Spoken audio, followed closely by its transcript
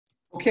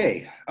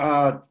Okay,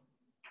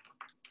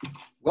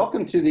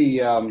 welcome to the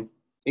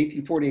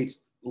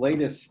 1848's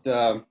latest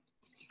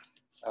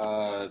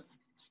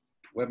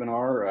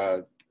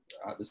webinar,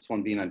 this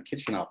one being on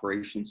kitchen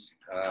operations.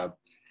 I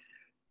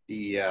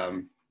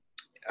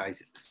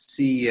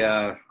see,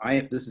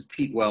 this is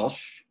Pete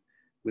Welsh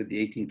with the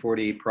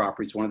 1848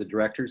 Properties, one of the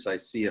directors. I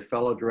see a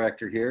fellow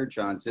director here,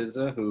 John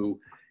Zizza, who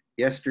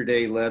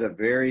yesterday led a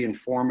very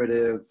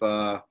informative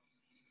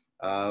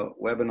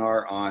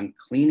webinar on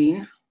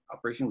cleaning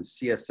operation with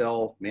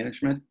CSL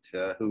Management,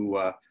 who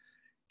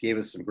gave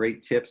us some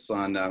great tips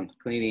on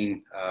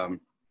cleaning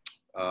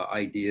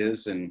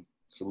ideas and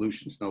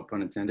solutions, no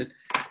pun intended.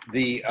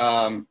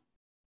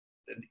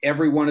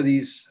 Every one of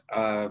these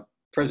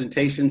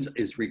presentations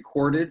is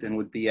recorded and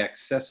would be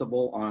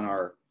accessible on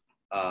our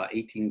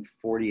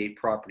 1848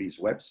 Properties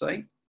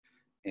website.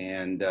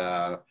 And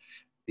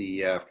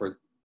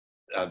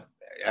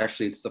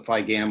actually it's the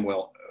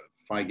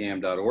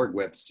FIGAM.org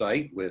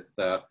website with,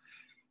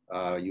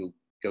 you'll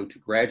go to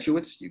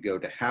graduates, you go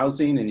to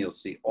housing, and you'll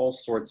see all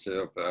sorts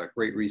of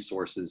great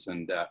resources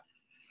and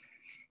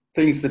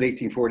things that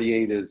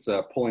 1848 is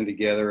pulling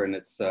together, and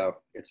it's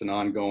an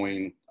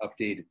ongoing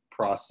updated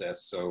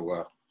process.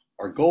 So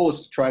our goal is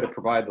to try to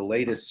provide the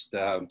latest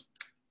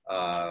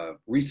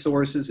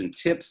resources and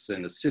tips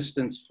and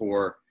assistance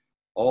for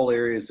all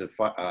areas of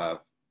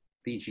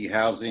BG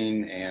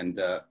housing.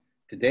 And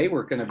today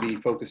we're going to be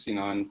focusing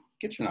on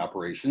kitchen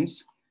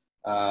operations.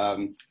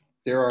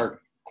 There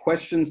are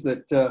questions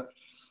that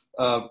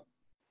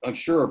I'm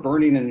sure are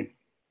burning in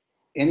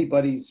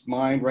anybody's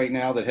mind right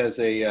now that has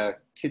a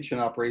kitchen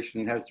operation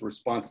and has the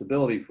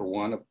responsibility for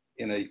one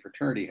in a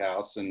fraternity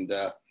house, and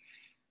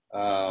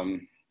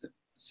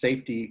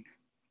safety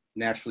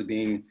naturally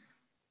being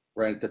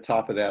right at the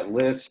top of that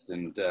list.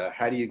 And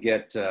how do you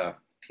get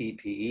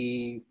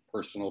PPE,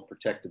 personal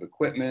protective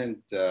equipment,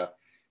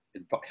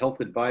 health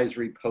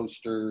advisory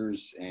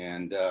posters,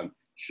 and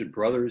should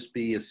brothers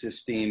be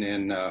assisting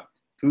in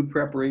food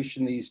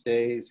preparation these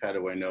days? How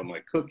do I know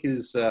my cook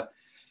is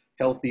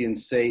healthy and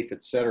safe,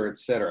 et cetera, et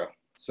cetera?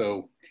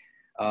 So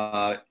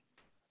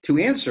to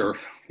answer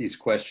these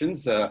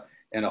questions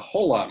and a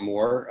whole lot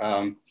more,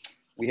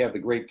 we have the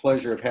great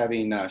pleasure of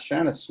having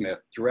Shanna Smith,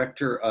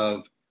 Director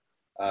of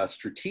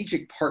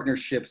Strategic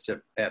Partnerships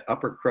at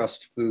Upper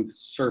Crust Food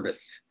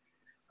Service.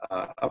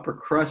 Upper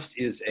Crust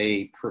is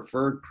a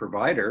preferred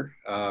provider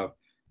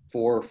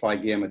for Phi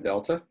Gamma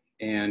Delta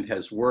and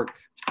has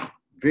worked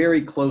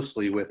very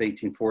closely with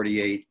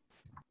 1848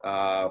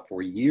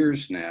 for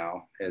years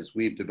now as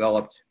we've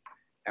developed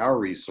our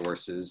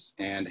resources,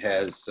 and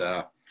has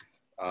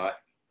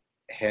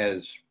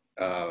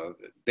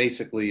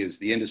basically is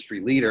the industry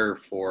leader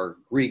for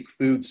Greek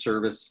food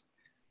service,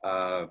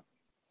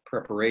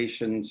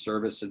 preparation,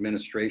 service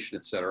administration,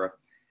 et cetera.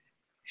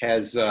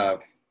 Has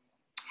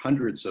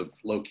hundreds of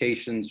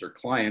locations or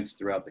clients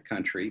throughout the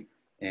country,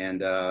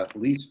 and at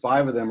least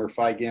 5 of them are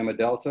Phi Gamma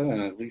Delta, and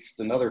at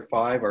least another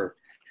 5 are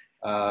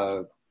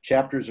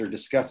chapters are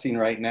discussing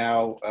right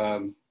now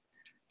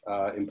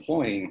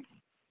employing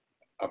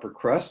Upper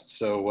Crust.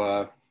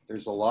 So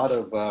there's a lot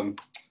of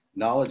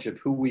knowledge of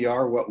who we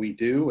are, what we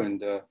do,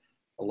 and a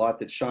lot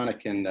that Shauna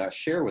can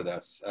share with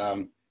us.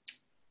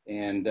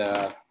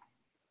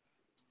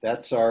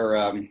 That's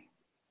our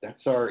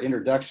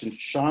introduction.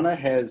 Shauna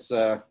has,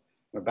 I'm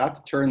about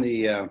to turn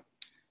the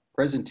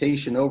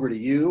presentation over to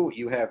you.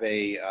 You have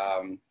a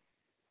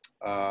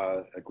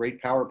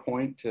great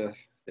PowerPoint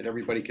that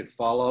everybody could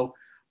follow.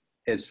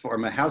 As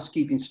from a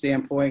housekeeping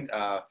standpoint,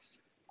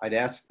 I'd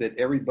ask that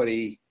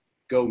everybody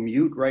go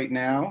mute right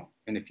now.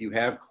 And if you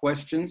have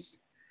questions,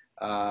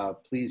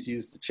 please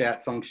use the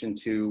chat function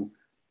to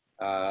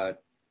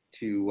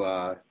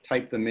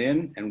type them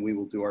in, and we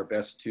will do our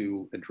best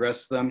to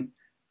address them.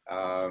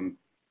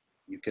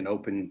 You can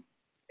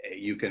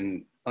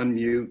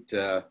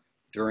unmute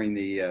during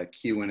the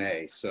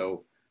Q&A.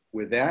 So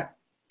with that,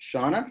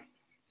 Shauna,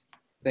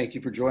 thank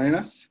you for joining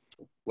us.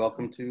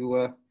 Welcome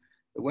to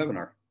the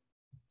webinar.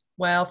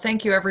 Well,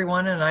 thank you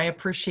everyone, and I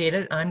appreciate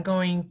it. I'm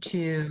going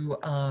to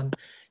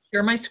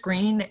share my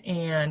screen,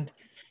 and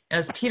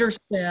as Peter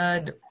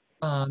said,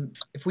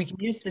 if we can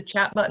use the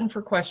chat button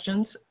for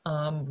questions,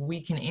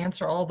 we can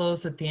answer all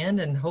those at the end,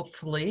 and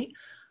hopefully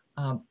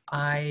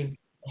I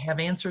have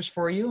answers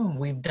for you, and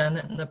we've done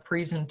it in the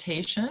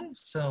presentation.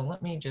 So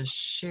let me just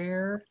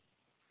share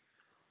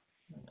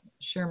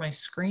my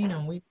screen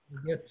and we can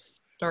get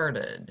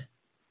started.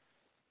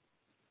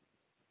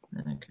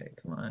 Okay,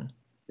 come on.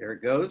 There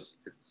it goes.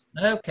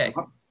 Okay,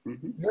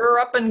 we're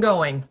up and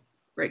going.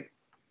 Great.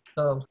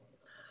 So,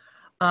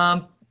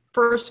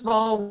 first of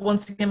all,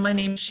 once again, my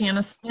name is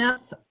Shanna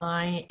Smith.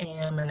 I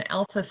am an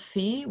Alpha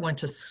Phi, went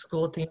to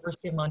school at the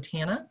University of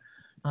Montana.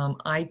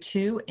 I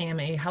too am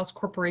a House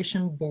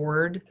Corporation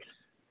Board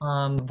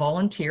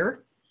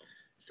volunteer.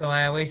 So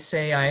I always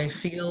say I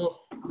feel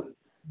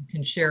you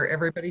can share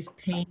everybody's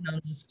pain on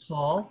this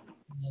call.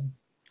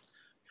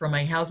 From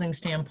a housing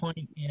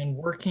standpoint and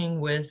working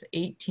with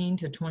 18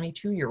 to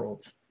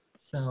 22-year-olds.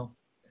 So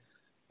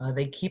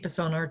they keep us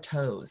on our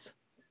toes.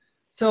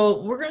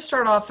 So we're going to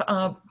start off.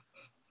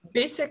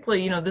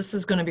 Basically, this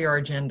is going to be our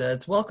agenda.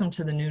 It's welcome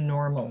to the new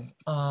normal.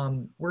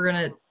 We're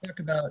going to talk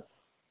about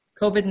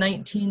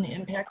COVID-19, the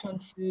impact on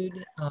food,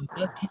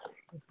 best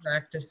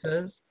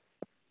practices,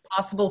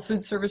 possible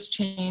food service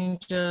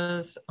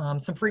changes,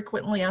 some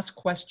frequently asked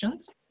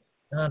questions,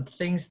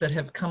 things that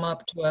have come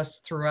up to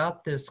us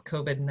throughout this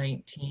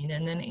COVID-19,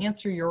 and then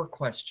answer your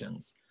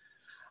questions.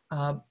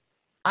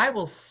 I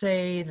will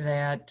say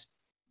that,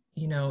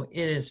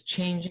 it is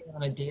changing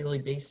on a daily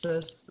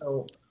basis.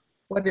 So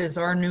what is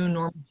our new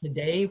normal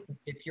today?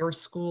 If your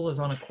school is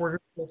on a quarter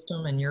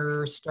system and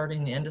you're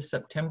starting the end of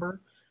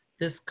September,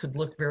 this could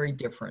look very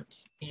different,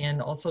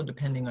 and also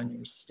depending on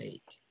your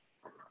state.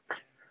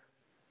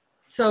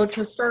 So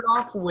to start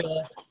off with,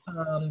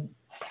 the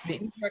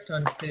impact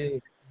on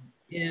food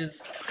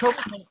is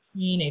COVID-19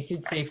 a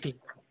food safety?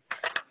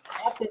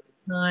 At this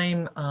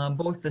time,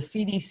 both the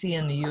CDC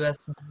and the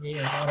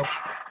USDA are not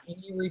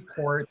any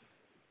reports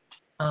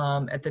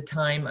at the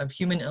time of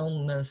human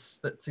illness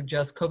that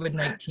suggests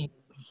COVID-19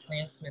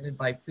 transmitted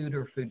by food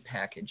or food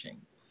packaging.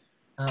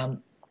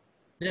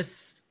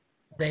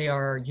 They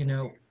are,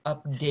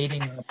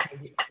 updating on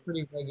a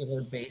pretty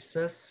regular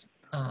basis.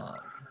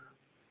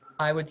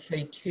 I would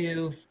say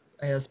too,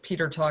 as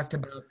Peter talked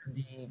about,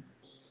 the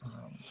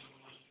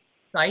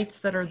sites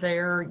that are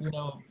there,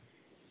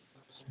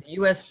 the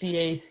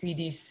USDA,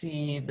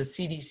 CDC, the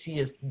CDC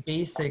is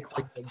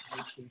basically the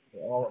go-to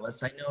for all of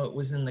us. I know it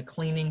was in the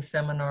cleaning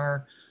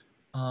seminar,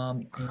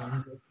 and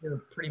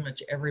pretty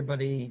much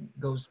everybody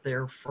goes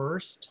there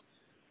first,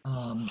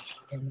 and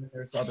then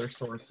there's other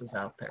sources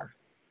out there.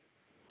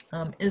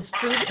 Is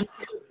food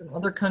imported from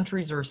other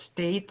countries or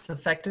states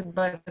affected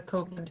by the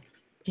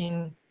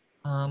COVID-19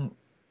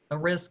 a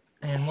risk?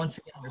 And once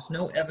again, there's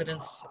no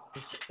evidence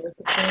to support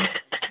the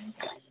transmission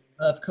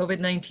of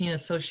COVID-19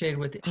 associated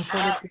with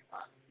imported goods,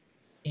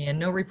 and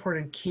no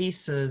reported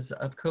cases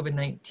of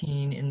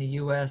COVID-19 in the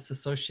US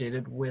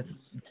associated with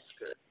these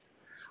goods.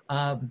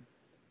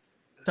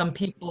 Some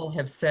people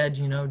have said,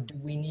 do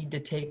we need to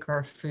take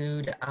our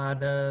food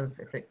out of,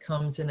 if it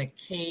comes in a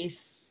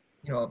case,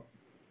 a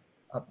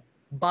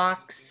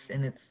box,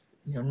 and it's,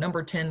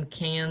 number 10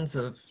 cans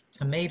of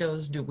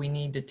tomatoes, do we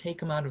need to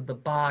take them out of the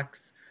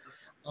box?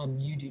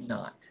 You do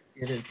not.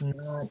 It is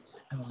not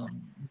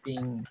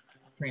being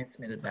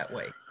transmitted that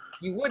way.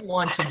 You would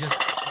want to just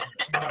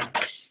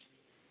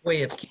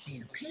way of keeping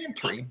your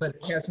pantry, but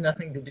it has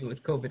nothing to do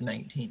with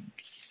COVID-19.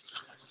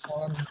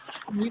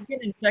 You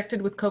get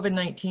infected with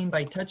COVID-19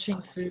 by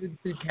touching food,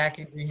 food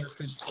packaging, or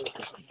food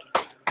surfaces.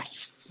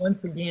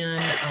 Once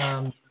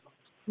again,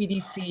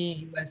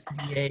 CDC,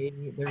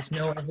 USDA, there's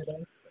no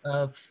evidence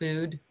of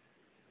food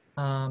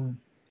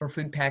or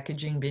food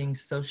packaging being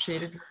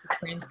associated with the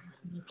transmission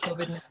of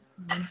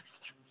COVID-19.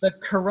 The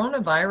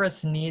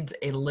coronavirus needs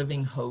a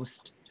living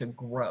host to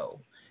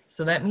grow.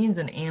 So that means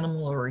an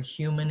animal or a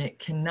human. It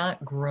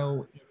cannot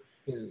grow in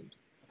food.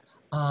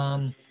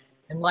 And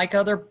like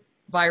other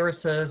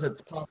viruses,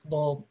 it's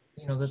possible,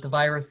 that the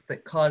virus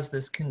that caused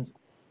this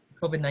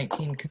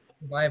COVID-19 can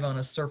survive on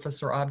a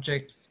surface or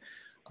objects.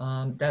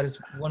 That is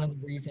one of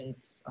the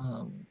reasons,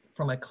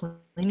 from a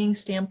cleaning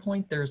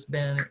standpoint, there's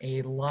been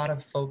a lot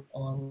of focus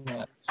on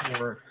that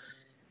for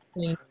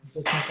cleaning,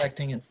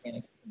 disinfecting, and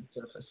sanitizing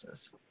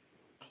surfaces.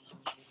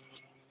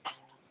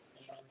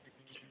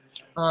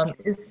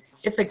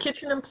 If a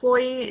kitchen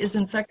employee is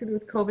infected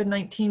with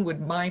COVID-19,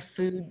 would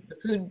the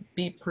food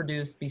be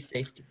produced, be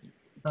safe to eat?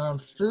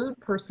 Food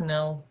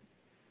personnel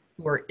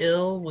who are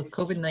ill with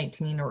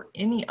COVID-19 or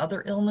any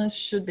other illness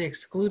should be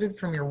excluded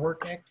from your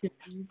work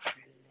activities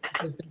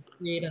because they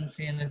create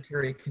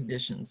unsanitary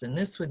conditions. And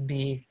this would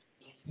be,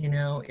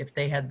 if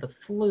they had the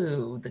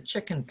flu, the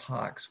chicken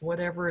pox,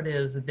 whatever it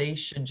is, they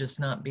should just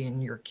not be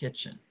in your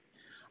kitchen.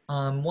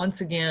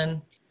 Once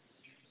again,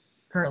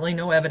 currently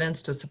no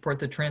evidence to support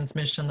the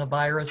transmission of the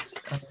virus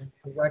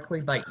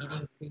directly by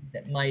eating food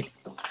that might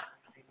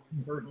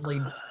inadvertently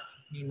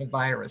contain the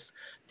virus.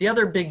 The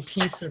other big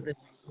piece of it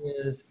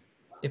is,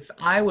 if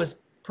I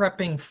was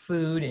prepping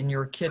food in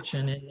your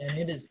kitchen and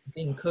it is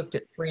being cooked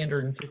at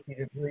 350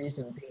 degrees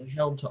and being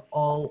held to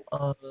all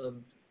of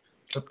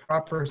the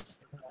proper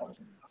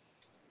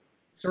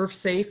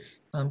ServSafe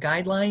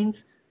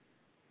guidelines,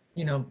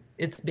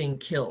 it's being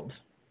killed.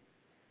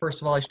 First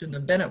of all, I shouldn't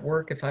have been at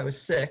work if I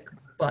was sick,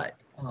 but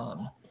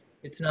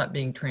it's not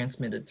being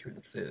transmitted through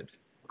the food.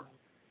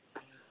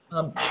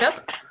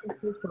 Best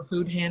practices for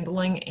food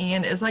handling.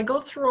 And as I go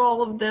through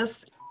all of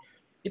this,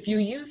 if you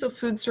use a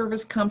food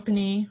service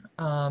company,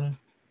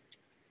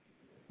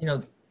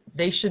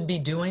 they should be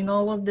doing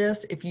all of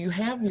this. If you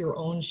have your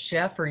own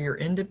chef or you're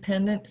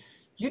independent,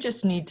 you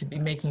just need to be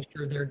making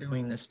sure they're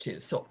doing this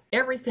too. So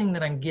everything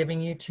that I'm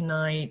giving you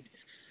tonight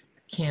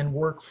can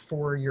work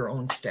for your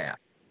own staff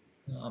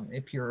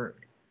if you're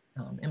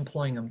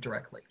employing them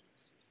directly.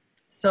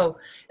 So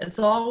as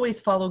always,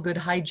 follow good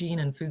hygiene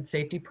and food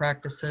safety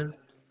practices,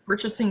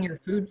 purchasing your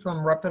food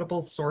from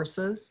reputable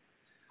sources,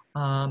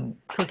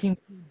 cooking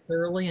food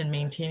thoroughly and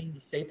maintaining the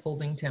safe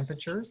holding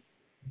temperatures,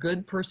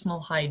 good personal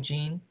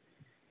hygiene,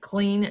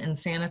 clean and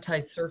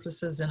sanitize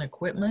surfaces and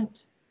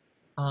equipment,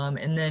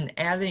 and then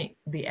adding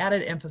the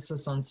added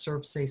emphasis on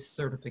ServSafe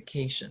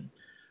certification.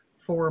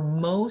 For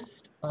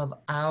most of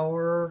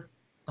our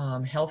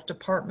health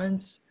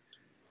departments,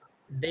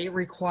 they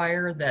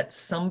require that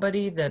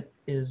somebody that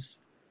is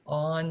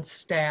on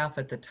staff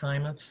at the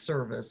time of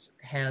service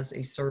has a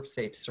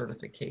ServSafe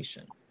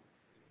certification.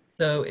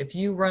 So if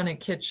you run a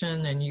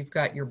kitchen and you've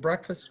got your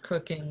breakfast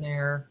cook in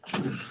there,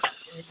 and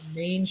the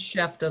main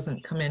chef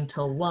doesn't come in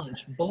till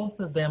lunch, both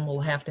of them will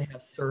have to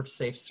have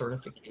ServSafe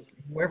certification.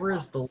 Whoever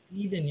is the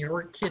lead in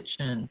your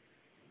kitchen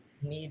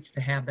needs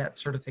to have that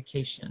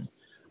certification.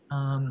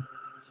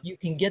 You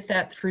can get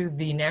that through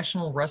the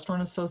National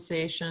Restaurant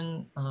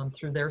Association,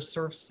 through their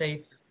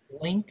ServSafe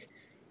link.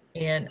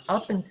 And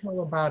up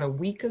until about a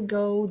week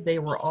ago, they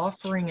were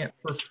offering it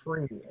for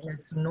free. And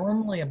it's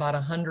normally about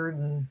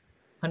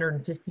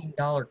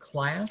 $115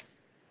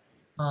 class.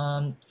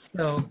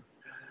 So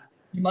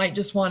you might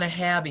just want to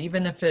have,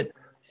 even if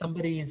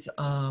somebody's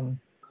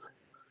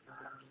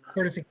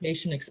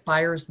certification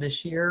expires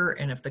this year,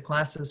 and if the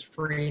class is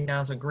free,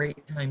 now's a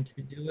great time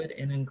to do it,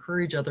 and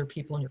encourage other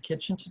people in your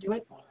kitchen to do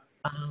it.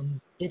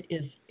 It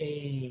is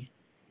a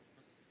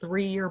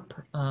 3-year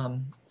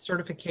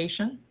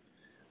certification.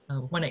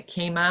 When it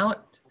came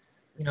out,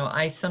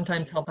 I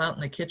sometimes help out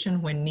in the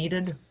kitchen when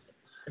needed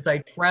as I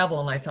travel,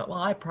 and I thought, well,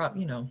 I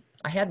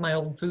had my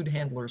old food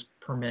handler's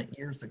permit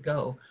years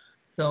ago.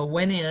 So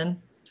went in,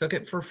 took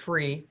it for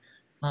free.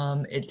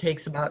 It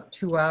takes about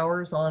 2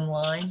 hours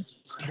online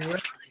to do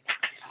it.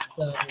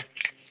 So,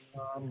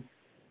 and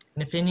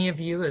if any of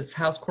you as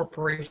House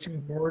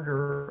Corporation Board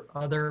or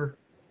other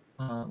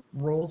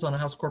roles on a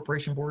House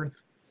Corporation Board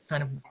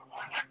kind of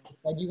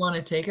decide you want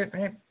to take it,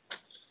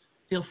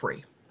 feel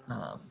free.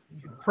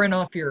 You can print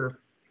off your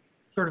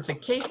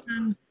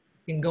certification,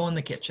 you can go in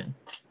the kitchen.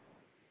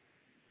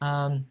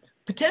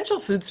 Potential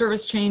food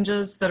service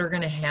changes that are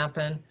going to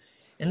happen,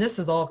 and this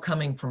is all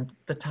coming from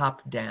the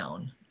top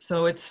down.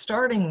 So it's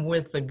starting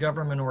with the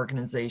government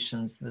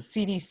organizations, the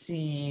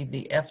CDC,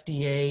 the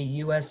FDA,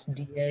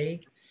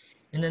 USDA,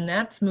 and then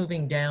that's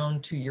moving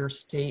down to your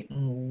state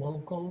and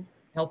local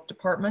health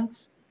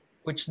departments,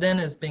 which then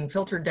is being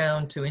filtered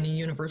down to any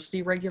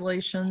university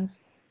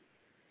regulations.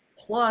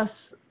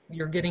 Plus,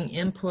 you're getting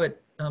input.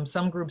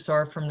 Some groups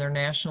are from their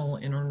national,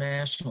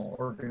 international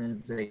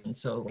organizations.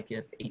 So like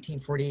if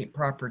 1848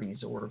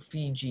 Properties or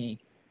Fiji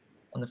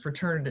on the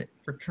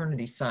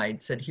fraternity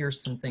side said,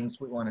 here's some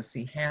things we want to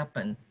see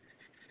happen.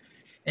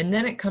 And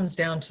then it comes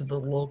down to the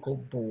local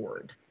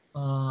board.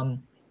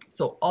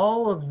 So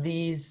all of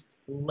these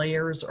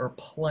layers are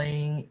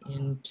playing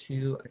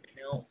into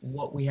account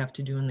what we have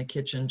to do in the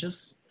kitchen,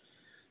 just,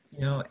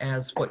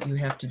 as what you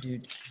have to do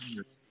to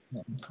your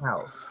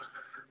house.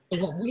 So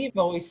what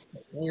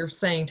we're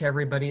saying to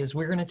everybody is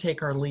we're going to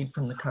take our lead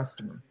from the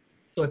customer.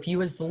 So if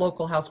you as the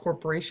local House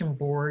Corporation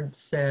Board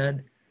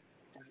said,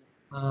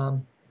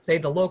 say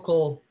the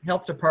local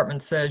health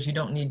department says you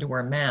don't need to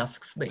wear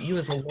masks, but you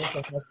as a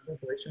local House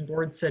Corporation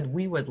Board said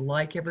we would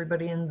like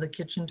everybody in the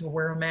kitchen to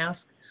wear a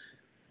mask,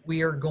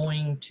 we are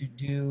going to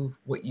do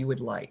what you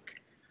would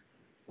like.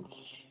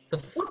 The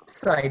flip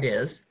side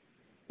is,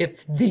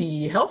 if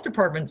the health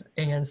department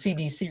and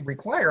CDC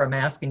require a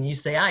mask and you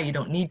say, you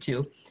don't need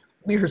to,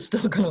 we are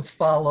still going to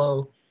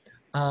follow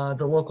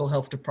the local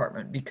health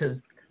department,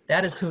 because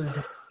that is who's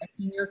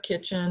inspecting your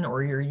kitchen,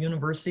 or your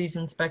university's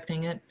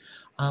inspecting it.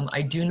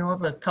 I do know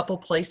of a couple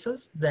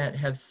places that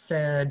have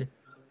said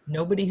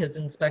nobody has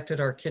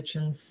inspected our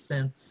kitchens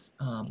since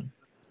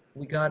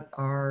we got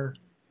our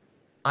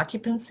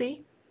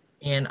occupancy.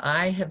 And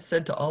I have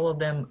said to all of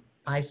them,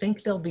 I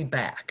think they'll be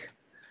back.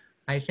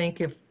 I think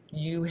if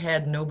you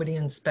had nobody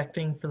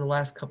inspecting for the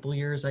last couple of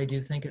years, I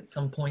do think at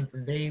some point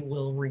they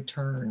will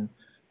return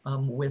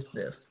with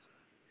this.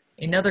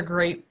 Another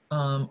great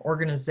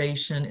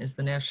organization is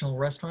the National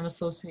Restaurant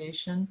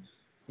Association,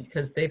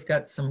 because they've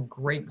got some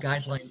great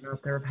guidelines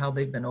out there of how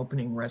they've been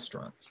opening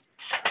restaurants.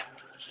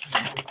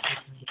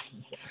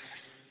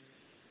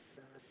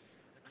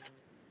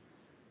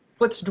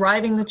 What's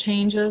driving the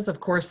changes? Of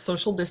course,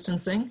 social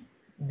distancing,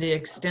 the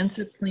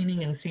extensive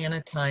cleaning and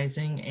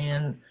sanitizing,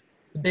 and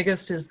the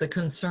biggest is the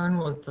concern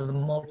with the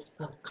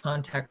multiple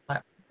contact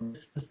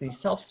platforms. This is the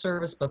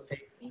self-service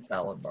buffets and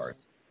salad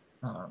bars.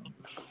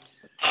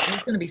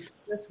 There's going to be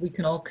this we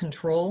can all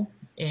control,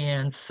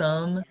 and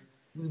some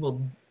we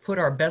will put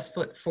our best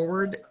foot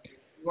forward and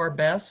do our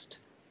best.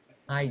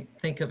 I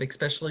think of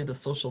especially the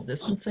social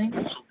distancing,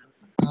 but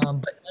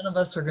none of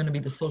us are going to be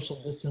the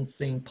social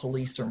distancing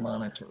police or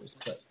monitors,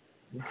 but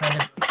we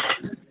kind of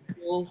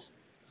rules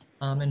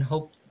and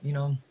hope,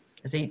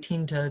 as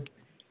 18 to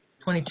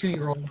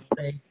 22-year-olds,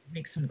 they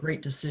make some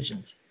great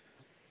decisions.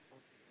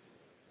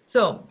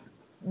 So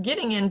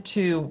getting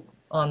into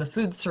on the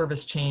food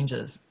service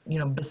changes,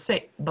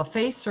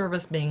 buffet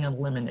service being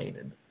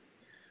eliminated.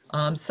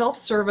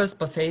 Self-service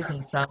buffets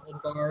and salad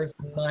bars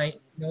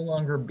might no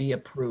longer be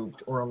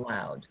approved or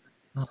allowed.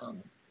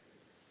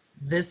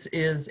 This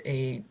is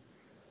a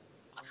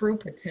true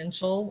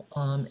potential,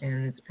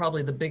 and it's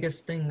probably the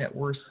biggest thing that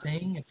we're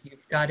seeing. If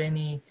you've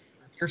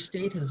your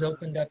state has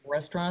opened up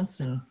restaurants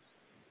and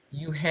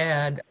you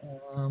had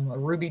a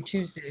Ruby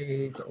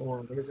Tuesdays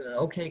or what is it,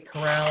 OK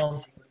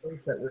Corrals,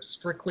 that were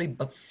strictly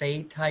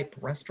buffet type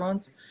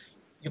restaurants,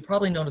 you'll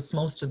probably notice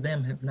most of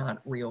them have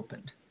not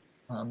reopened.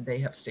 They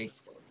have stayed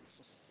closed.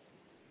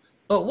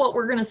 But what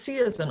we're going to see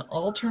as an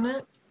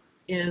alternate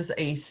is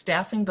a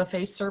staffing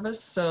buffet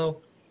service.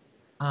 So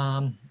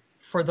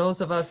for those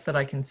of us that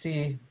I can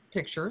see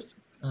pictures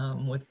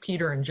with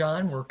Peter and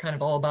John, we're kind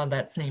of all about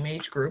that same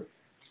age group.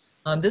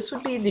 This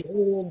would be the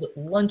old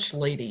lunch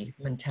lady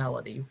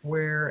mentality,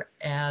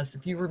 whereas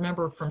if you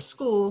remember from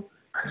school,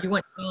 you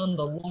went down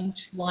the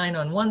lunch line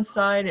on one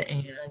side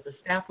and the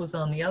staff was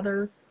on the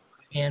other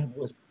and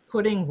was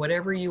putting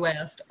whatever you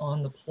asked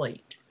on the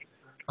plate.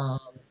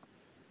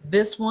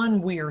 This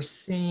one, we are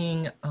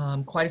seeing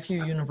quite a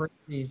few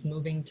universities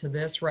moving to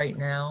this right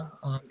now.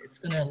 It's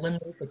going to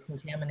eliminate the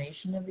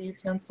contamination of the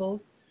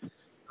utensils.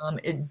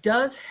 It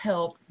does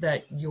help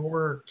that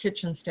your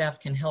kitchen staff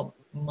can help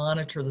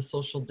monitor the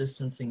social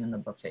distancing in the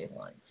buffet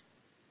lines.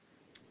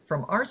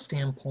 From our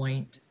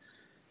standpoint,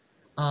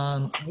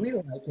 we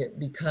like it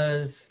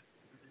because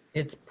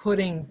it's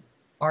putting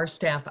our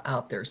staff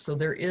out there. So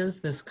there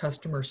is this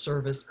customer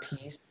service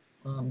piece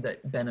that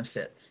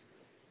benefits.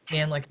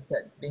 And like I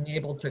said, being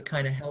able to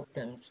kind of help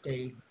them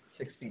stay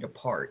 6 feet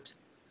apart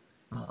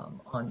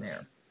on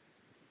there.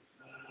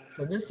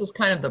 So this is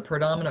kind of the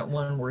predominant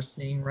one we're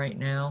seeing right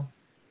now.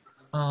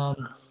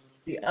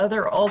 The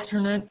other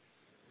alternate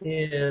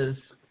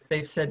is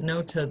they've said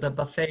no to the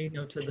buffet,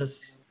 no to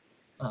this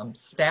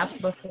staff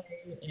buffet,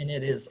 and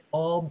it is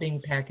all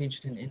being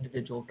packaged in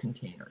individual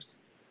containers.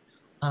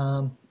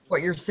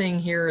 What you're seeing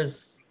here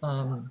is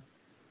some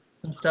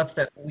stuff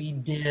that we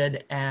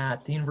did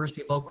at the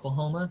University of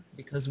Oklahoma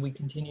because we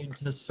continued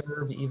to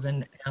serve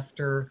even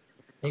after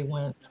they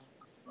went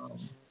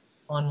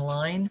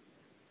online.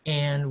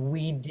 And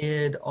we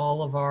did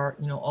all of our,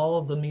 all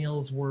of the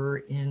meals were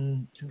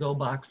in to-go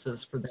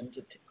boxes for them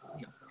to pick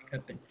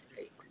up and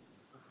take.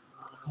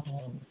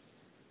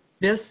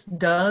 This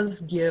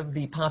does give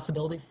the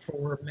possibility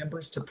for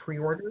members to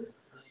pre-order.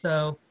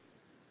 So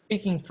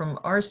speaking from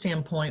our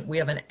standpoint, we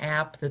have an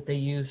app that they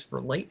use for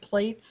late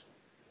plates.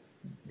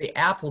 The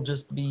app will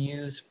just be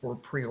used for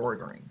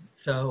pre-ordering.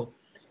 So,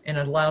 and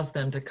it allows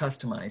them to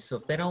customize. So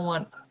if they don't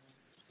want,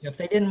 if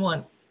they didn't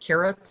want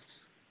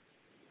carrots,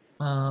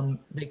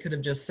 they could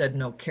have just said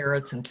no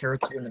carrots, and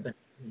carrots wouldn't have been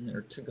in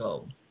their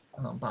to-go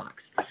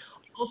box.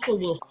 Also,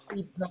 we'll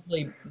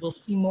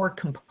see more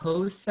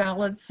composed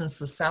salads since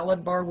the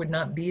salad bar would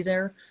not be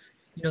there.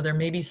 There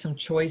may be some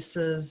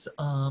choices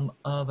of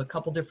a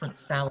couple different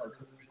salads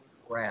that we can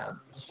grab,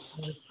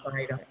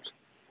 side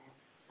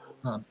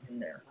up in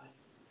there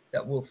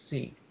that we'll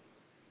see.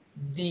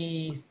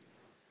 The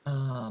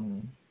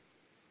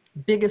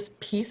biggest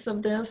piece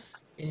of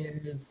this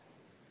is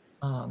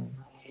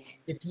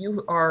if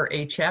you are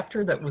a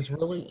chapter that was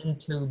really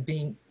into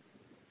being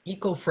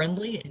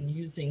eco-friendly and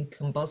using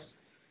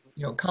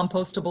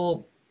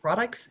compostable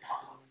products,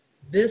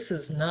 this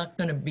is not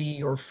going to be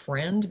your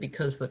friend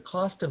because the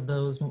cost of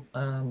those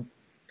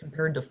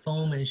compared to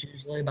foam is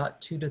usually about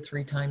 2 to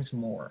 3 times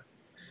more.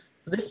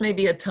 So this may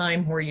be a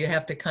time where you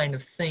have to kind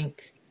of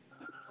think,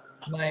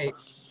 I'm going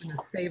to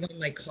save on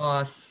my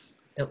costs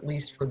at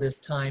least for this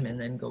time and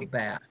then go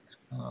back.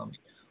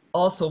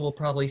 Also, we'll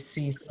probably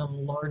see some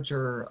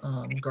larger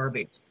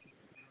garbage,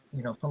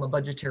 from a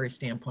budgetary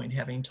standpoint,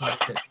 having to look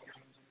at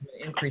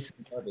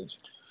increasing garbage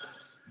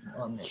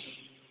on this.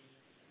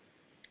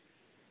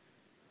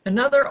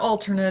 Another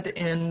alternate,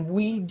 and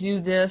we do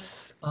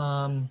this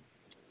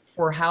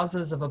for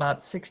houses of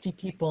about 60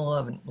 people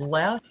or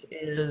less,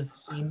 is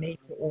a made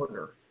to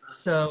order.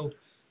 So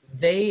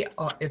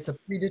it's a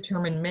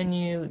predetermined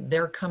menu.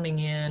 They're coming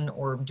in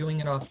or doing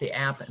it off the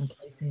app and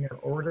placing their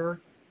order,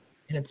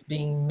 and it's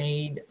being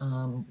made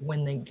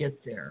when they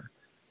get there.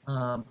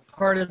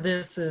 Part of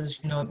this is,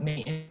 it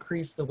may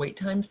increase the wait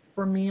time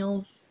for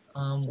meals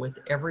with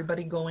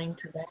everybody going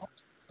to that,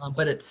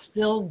 but it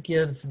still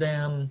gives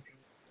them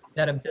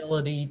that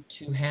ability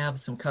to have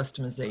some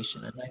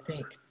customization. And I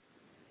think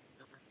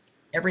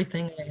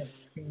everything I have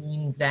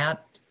seen,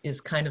 that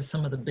is kind of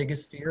some of the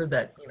biggest fear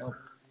that, I'm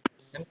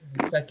going to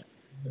be stuck in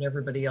what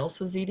everybody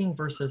else is eating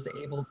versus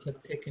able to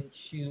pick and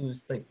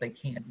choose like they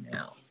can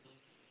now.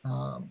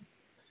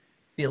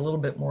 Be a little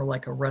bit more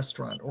like a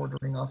restaurant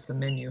ordering off the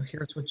menu.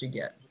 Here's what you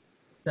get.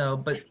 So,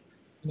 but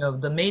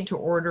the made to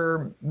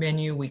order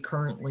menu we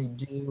currently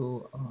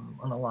do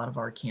on a lot of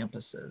our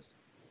campuses.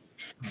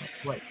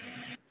 Right.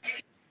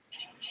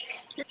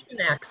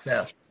 Kitchen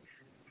access.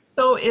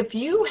 So if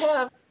you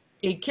have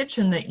a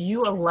kitchen that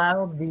you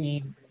allow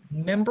the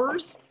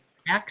members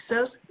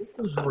access, this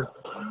is your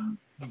time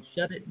to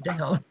shut it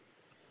down.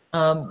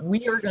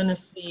 We are going to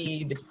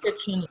see the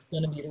kitchen is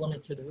going to be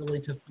limited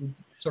really to food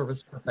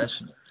service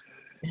professionals.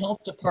 The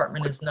health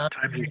department is not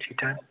everybody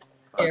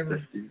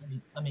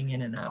coming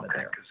in and out of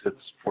there. Because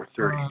it's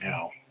 4:30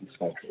 now.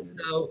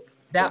 So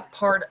that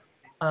part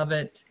of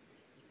it,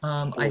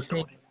 I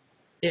think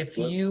if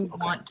you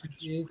want to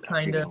do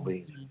kind of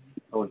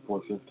Oh, it's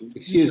 4:50.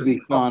 Excuse me,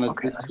 Shauna,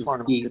 Okay, I this just is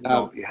wanted Pete. to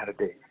know if you had a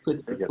date.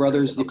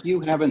 Brothers, if you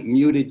haven't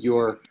muted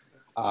your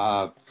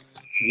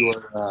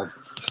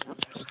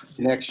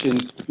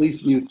connection,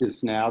 please mute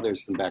this now.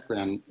 There's some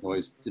background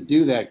noise. To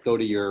do that, go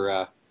to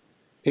your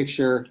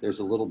picture. There's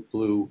a little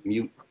blue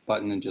mute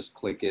button and just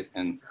click it,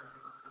 and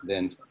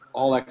then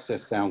all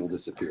excess sound will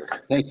disappear.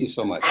 Thank you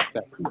so much. Back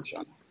to you,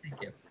 Shauna.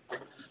 Thank you.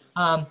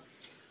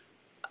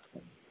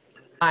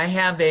 I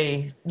have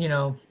a,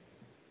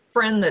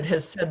 friend that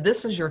has said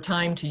this is your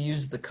time to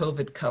use the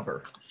COVID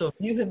cover. So if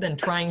you have been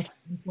trying to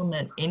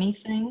implement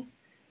anything,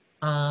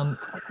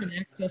 Kitchen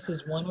Access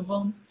is one of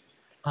them.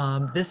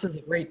 This is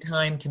a great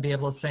time to be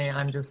able to say,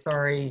 I'm just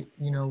sorry,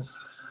 due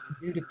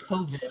to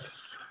COVID,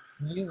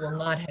 you will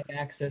not have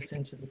access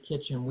into the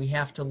kitchen. We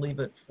have to leave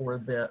it for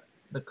the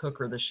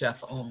cook or the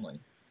chef only.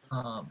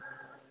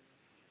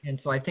 And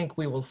so I think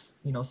we will,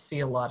 see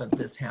a lot of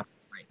this happen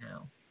right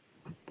now.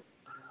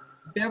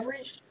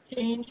 Beverage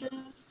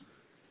changes.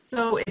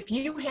 So if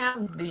you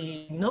have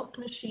the milk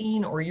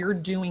machine or you're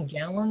doing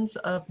gallons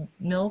of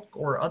milk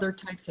or other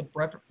types of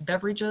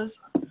beverages,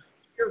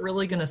 you're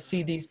really going to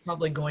see these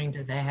probably going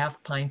to the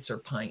half pints or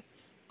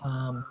pints,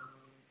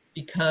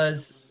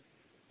 because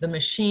the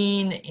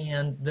machine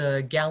and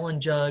the gallon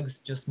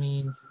jugs just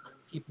means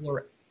people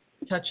are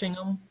touching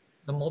them,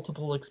 the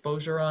multiple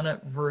exposure on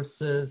it,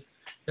 versus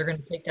they're going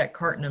to take that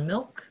carton of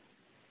milk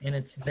and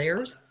it's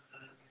theirs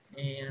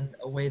and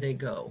away they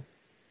go.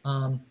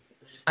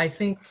 I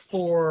think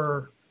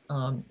for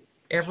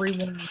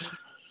everyone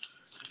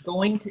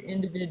going to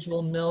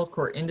individual milk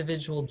or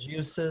individual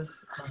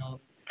juices,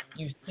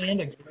 you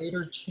stand a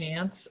greater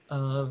chance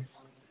of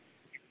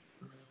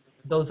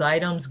those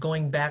items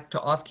going back to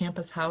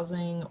off-campus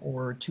housing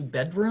or to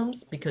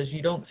bedrooms, because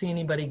you don't see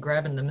anybody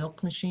grabbing the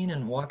milk machine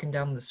and walking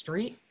down the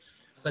street.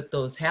 But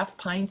those half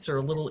pints are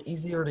a little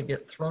easier to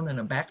get thrown in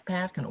a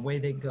backpack and away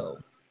they go.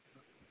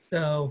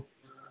 So,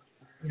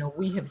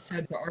 we have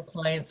said to our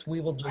clients, we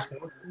will just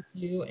work with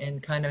you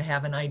and kind of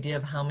have an idea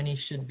of how many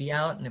should be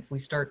out. And if we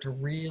start to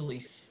really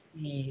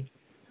see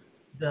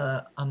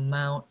the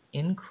amount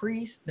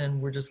increase, then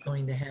we're just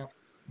going to have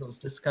those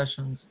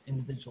discussions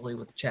individually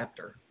with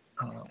chapter.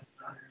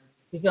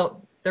 Because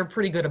they're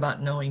pretty good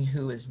about knowing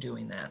who is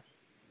doing that.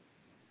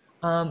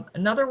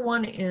 Another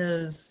one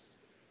is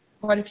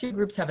quite a few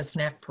groups have a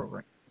snack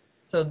program.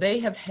 So they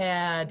have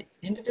had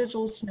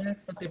individual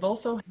snacks, but they've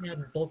also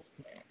had bulk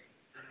snacks.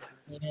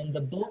 And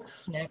the bulk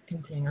snack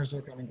containers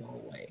are going to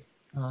go away.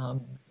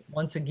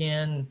 Once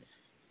again,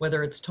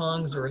 whether it's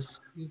tongs or a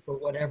scoop or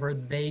whatever,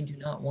 they do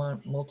not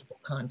want multiple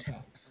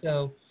contacts.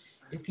 So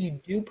if you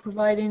do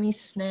provide any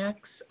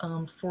snacks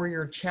for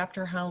your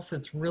chapter house,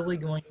 it's really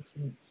going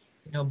to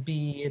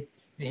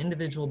it's the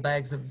individual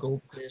bags of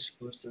goldfish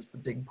versus the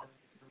big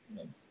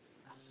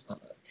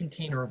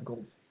container of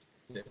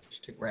goldfish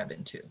to grab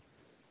into.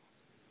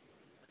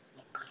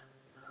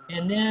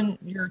 And then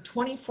your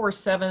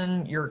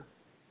 24/7,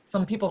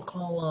 some people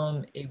call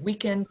them a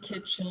weekend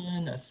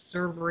kitchen, a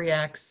servery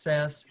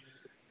access.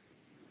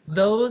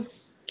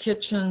 Those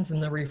kitchens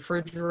and the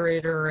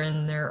refrigerator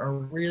in there are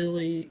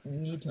really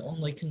need to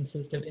only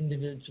consist of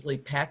individually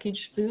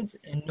packaged foods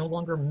and no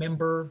longer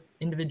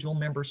individual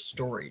member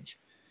storage.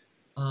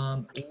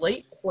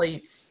 Late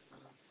plates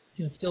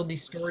can still be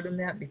stored in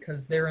that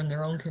because they're in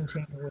their own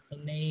container with a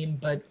name.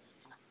 But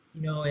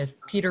if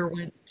Peter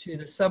went to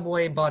the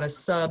Subway, bought a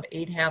sub,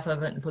 ate half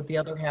of it and put the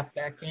other half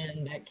back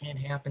in, that can't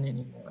happen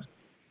anymore.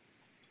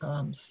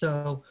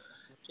 So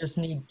just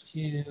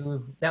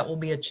that will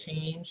be a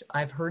change.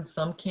 I've heard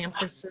some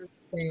campuses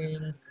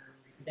saying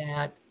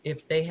that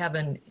if they have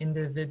an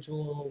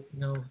individual,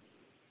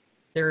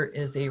 there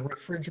is a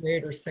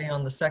refrigerator, say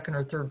on the second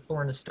or third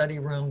floor in a study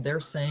room, they're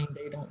saying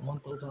they don't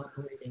want those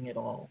operating at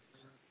all.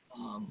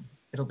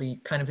 It'll be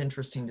kind of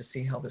interesting to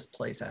see how this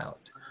plays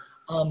out.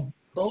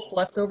 Bulk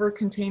leftover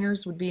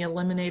containers would be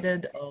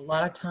eliminated. A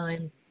lot of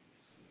times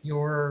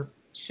your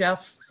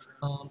chef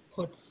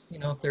puts,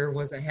 if there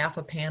was a half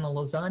a pan of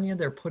lasagna,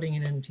 they're putting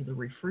it into the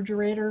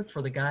refrigerator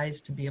for the guys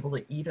to be able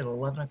to eat at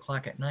 11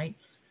 o'clock at night.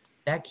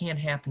 That can't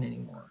happen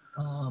anymore.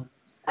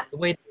 The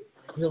way to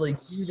really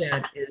do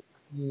that is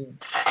you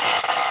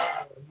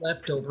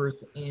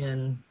leftovers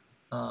in,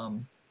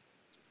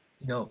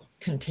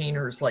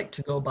 containers like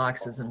to-go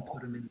boxes and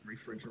put them in the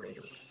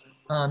refrigerator.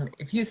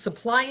 If you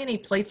supply any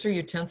plates or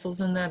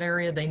utensils in that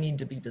area, they need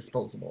to be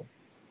disposable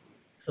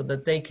so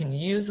that they can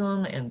use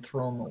them and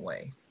throw them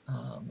away.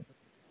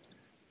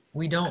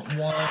 We don't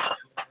want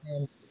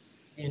them to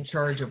be in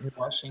charge of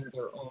washing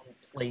their own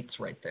plates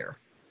right there.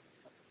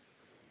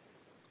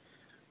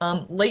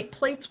 Late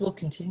plates will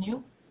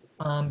continue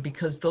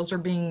because those are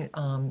being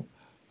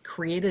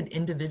created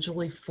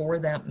individually for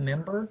that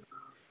member.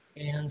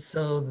 And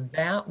so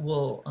that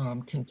will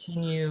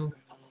continue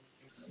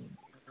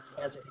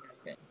as it has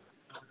been.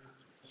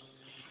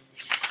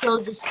 So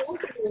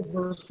disposable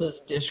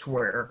versus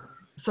dishware.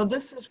 So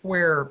this is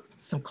where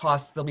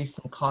there'll be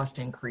some cost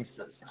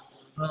increases.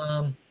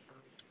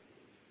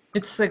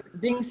 It's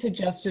being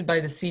suggested by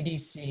the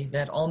CDC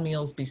that all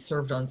meals be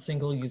served on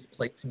single-use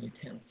plates and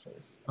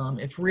utensils.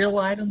 If real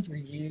items are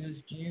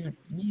used, you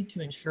need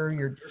to ensure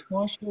your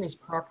dishwasher is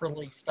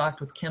properly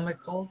stocked with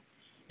chemicals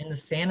and the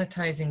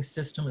sanitizing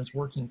system is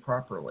working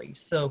properly.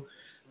 So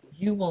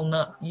you will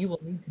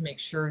need to make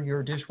sure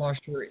your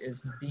dishwasher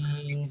is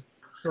being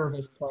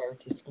serviced prior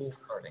to school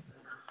starting.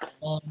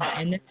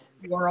 And then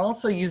you are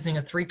also using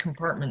a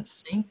 3-compartment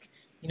sink,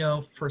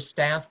 for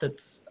staff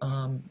that's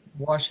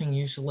washing,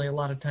 usually a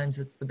lot of times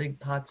it's the big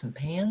pots and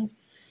pans,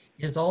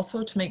 is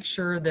also to make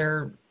sure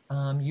they're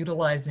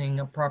utilizing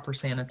a proper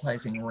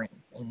sanitizing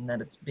rinse and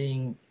that it's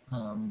being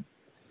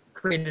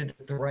created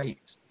at the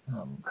right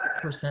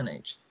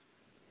percentage.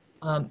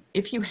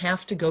 If you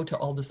have to go to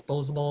all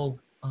disposable,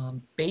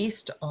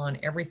 based on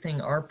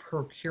everything our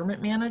procurement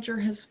manager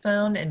has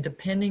found and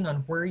depending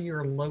on where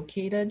you're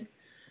located,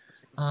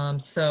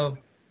 so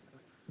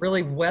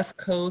really West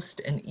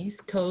Coast and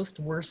East Coast,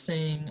 we're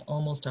seeing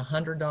almost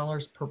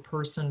 $100 per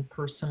person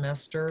per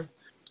semester.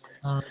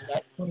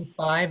 That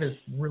 25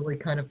 is really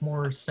kind of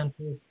more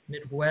central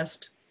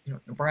Midwest,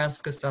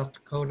 Nebraska, South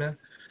Dakota,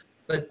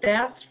 but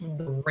that's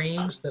the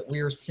range that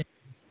we're seeing.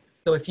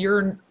 So if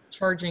you're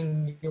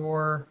charging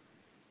your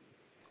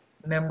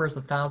members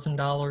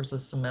 $1,000 a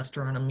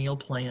semester on a meal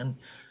plan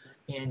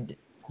and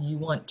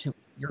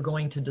you're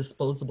going to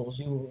disposables,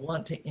 you will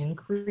want to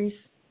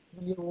increase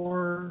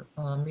your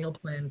meal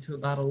plan to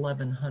about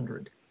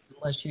 1,100,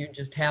 unless you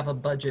just have a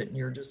budget and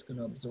you're just going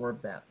to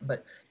absorb that.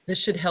 But this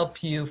should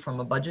help you from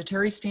a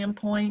budgetary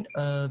standpoint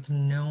of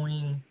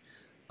knowing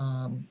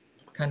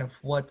kind of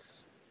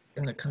what's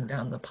going to come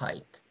down the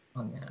pike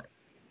on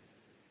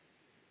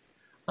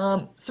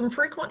that. Some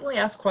frequently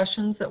asked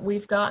questions that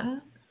we've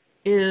gotten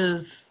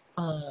is,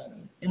 a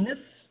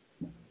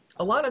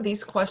lot of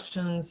these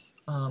questions,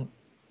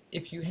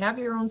 if you have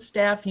your own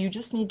staff, you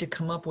just need to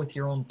come up with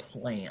your own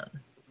plan.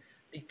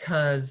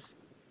 Because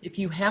if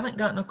you haven't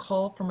gotten a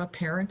call from a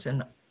parent,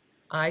 and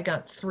I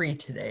got 3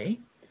 today,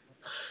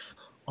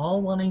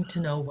 all wanting to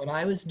know what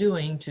I was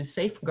doing to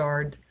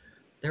safeguard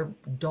their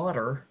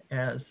daughter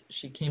as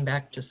she came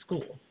back to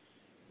school.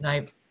 And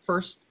I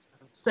first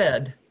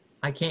said,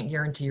 I can't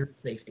guarantee your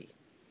safety,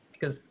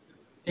 because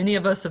any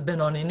of us have been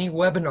on any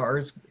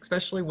webinars,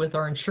 especially with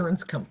our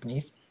insurance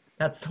companies.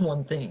 That's the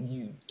one thing,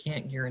 you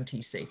can't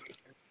guarantee safety.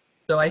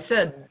 So I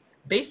said,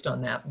 based on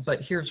that,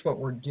 but here's what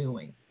we're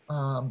doing.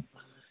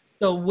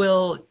 So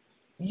will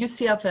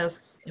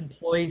UCFS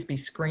employees be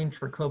screened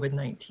for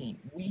COVID-19?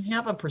 We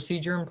have a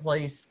procedure in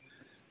place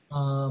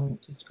to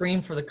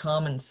screen for the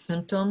common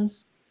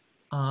symptoms.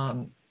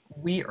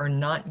 We are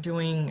not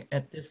doing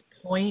at this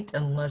point,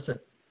 unless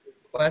it's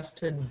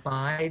requested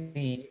by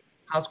the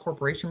House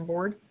Corporation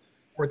Board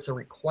or it's a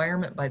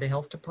requirement by the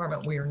health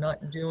department, we are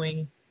not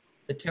doing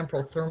the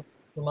temporal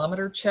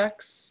thermometer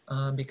checks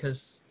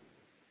because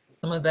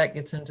some of that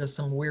gets into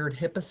some weird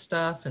HIPAA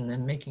stuff, and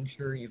then making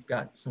sure you've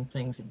got some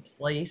things in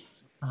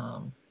place.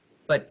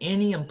 But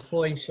any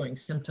employee showing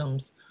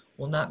symptoms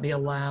will not be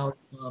allowed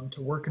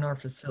to work in our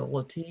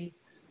facility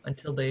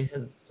until they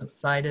have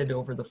subsided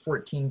over the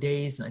 14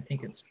 days. And I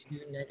think it's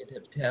 2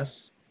 negative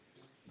tests.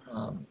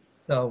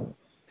 So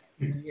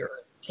we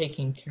are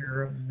taking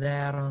care of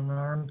that on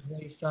our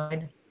employee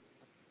side.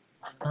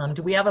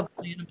 Do we have a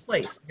plan in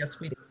place?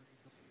 Yes, we do.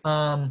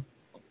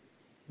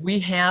 We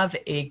have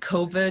a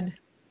COVID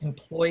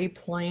employee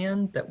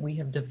plan that we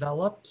have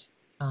developed.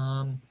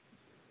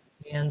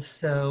 And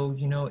so,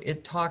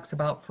 it talks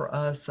about for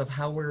us of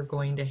how we're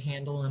going to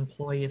handle an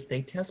employee if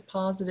they test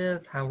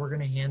positive, how we're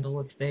going to handle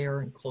if they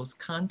are in close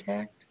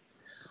contact.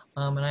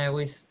 And I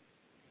always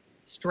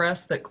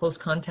stress that close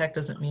contact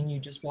doesn't mean you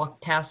just walk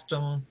past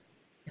them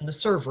in the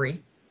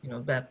servery.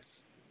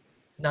 That's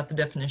not the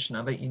definition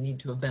of it. You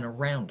need to have been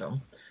around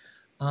them.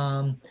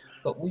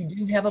 But we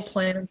do have a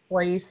plan in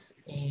place,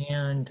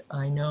 and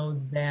I know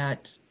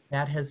that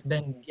has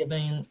been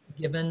given to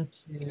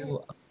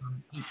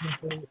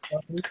 1848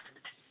 property.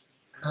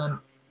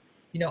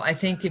 I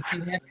think if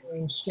you have your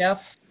own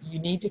chef, you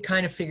need to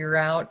kind of figure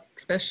out,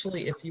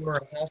 especially if you are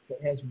a house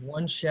that has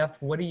one chef,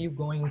 what are you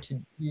going to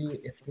do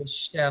if this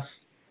chef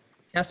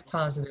tests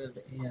positive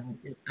and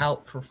is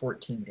out for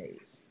 14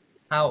 days?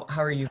 How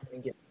are you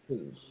going to get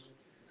food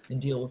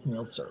and deal with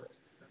meal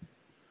service?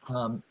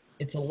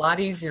 It's a lot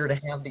easier to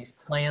have these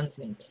plans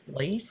in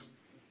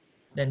place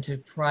than to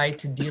try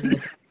to deal with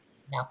it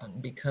happen,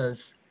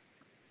 because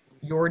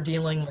you're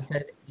dealing with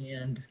it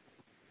and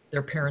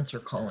their parents are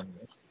calling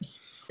you.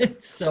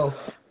 It's so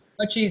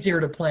much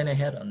easier to plan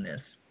ahead on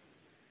this.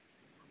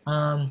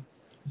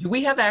 Do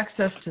we have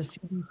access to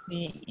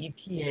CDC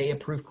EPA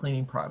approved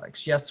cleaning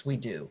products? Yes, we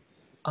do.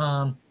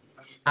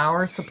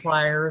 Our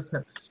suppliers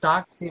have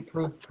stocked the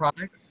approved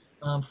products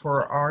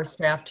for our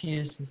staff to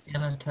use to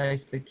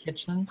sanitize the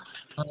kitchen.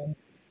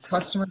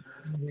 Customers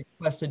can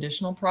request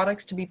additional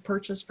products to be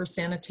purchased for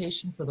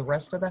sanitation for the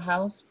rest of the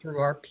house through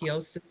our PO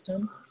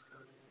system.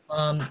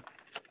 And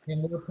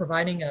we're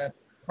providing a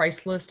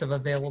price list of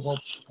available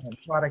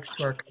products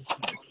to our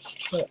customers.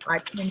 So I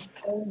can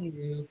tell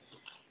you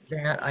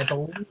that I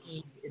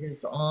believe it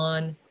is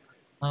on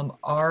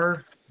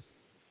Our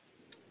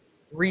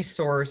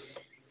resource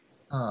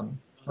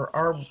or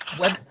our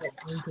website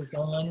link is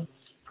on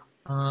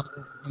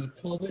the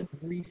COVID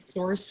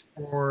resource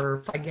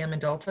for Phi Gamma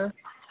Delta.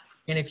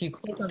 And if you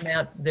click on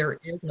that, there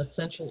is an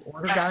essential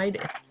order guide,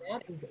 and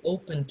that is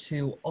open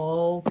to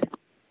all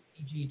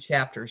PG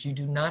chapters. You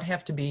do not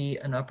have to be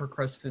an Upper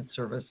Crust Food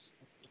Service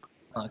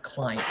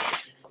client.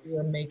 We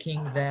are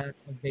making that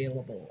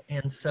available.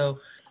 And so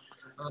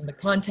the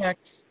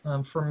contact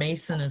for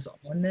Mason is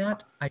on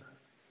that.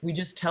 We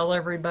just tell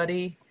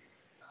everybody,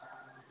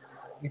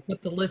 we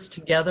put the list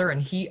together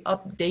and he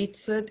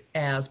updates it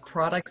as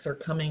products are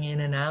coming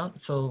in and out.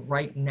 So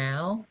right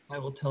now, I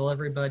will tell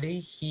everybody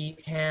he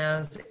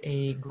has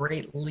a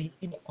great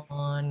lead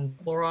on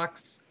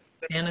Clorox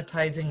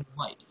sanitizing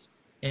wipes,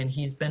 and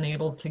he's been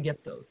able to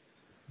get those.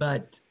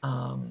 But,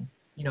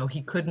 you know,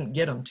 he couldn't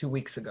get them 2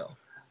 weeks ago.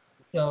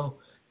 So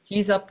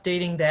he's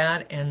updating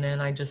that. And then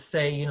I just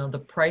say, you know, the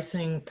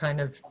pricing kind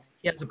of,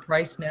 he has a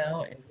price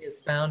now, and he has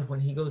found when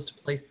he goes to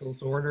place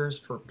those orders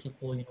for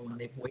people, you know, when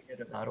they've waited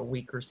about a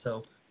week or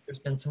so, there's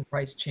been some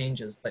price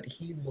changes, but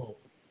he will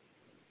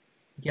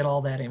get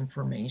all that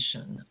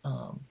information.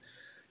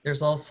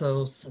 There's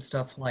also some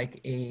stuff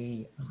like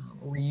a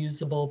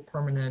reusable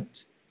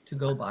permanent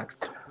to-go box.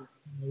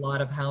 A lot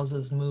of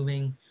houses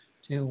moving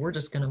to, we're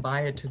just going to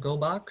buy a to-go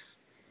box,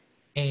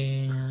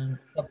 and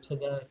up to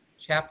the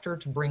chapter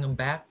to bring them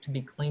back to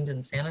be cleaned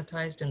and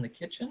sanitized in the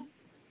kitchen,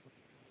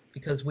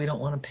 because we don't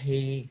want to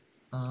pay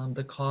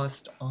the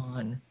cost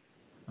on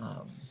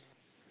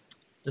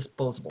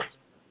disposables.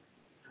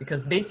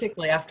 Because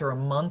basically after a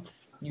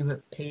month, you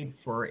have paid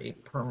for a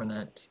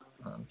permanent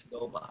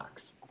to-go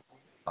box,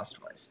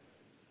 cost-wise.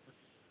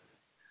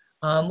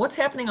 What's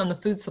happening on the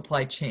food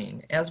supply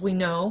chain? As we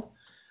know,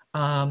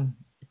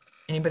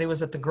 anybody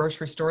was at the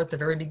grocery store at the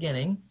very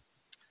beginning,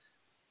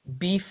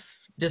 beef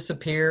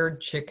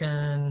disappeared,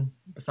 chicken,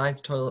 besides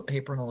toilet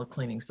paper and all the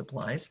cleaning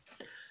supplies.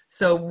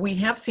 So we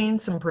have seen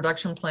some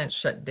production plants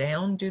shut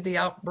down due to the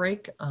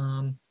outbreak.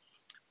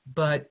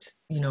 But,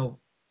 you know,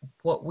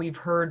 what we've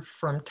heard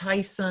from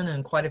Tyson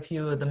and quite a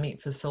few of the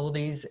meat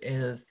facilities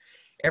is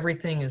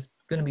everything is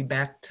going to be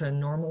back to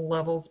normal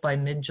levels by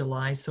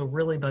mid-July. So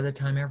really by the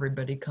time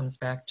everybody comes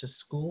back to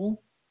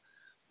school,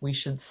 we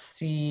should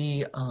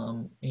see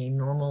a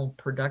normal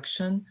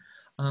production.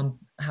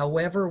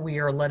 However, we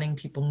are letting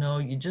people know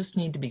you just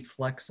need to be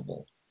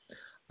flexible.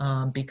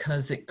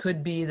 Because it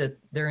could be that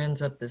there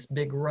ends up this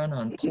big run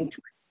on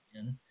poultry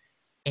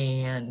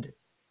and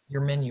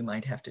your menu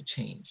might have to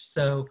change.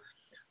 So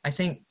I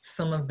think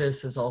some of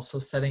this is also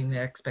setting the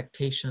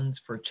expectations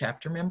for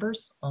chapter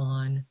members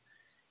on,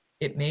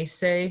 it may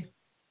say,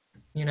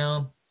 you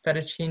know,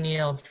 fettuccine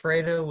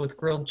Alfredo with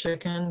grilled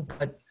chicken,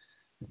 but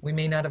we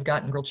may not have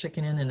gotten grilled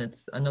chicken in and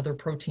it's another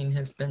protein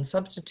has been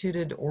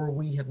substituted, or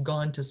we have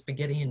gone to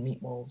spaghetti and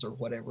meatballs or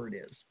whatever it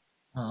is.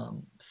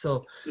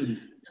 So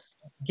just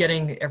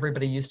getting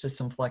everybody used to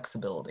some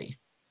flexibility.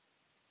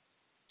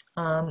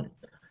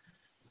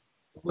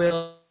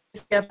 Will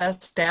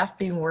CFS staff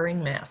be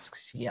wearing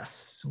masks?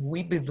 Yes,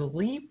 we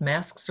believe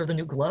masks are the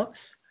new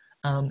gloves,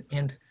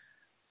 and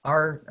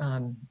our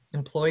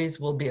employees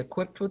will be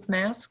equipped with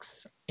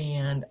masks.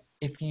 And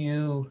if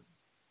you,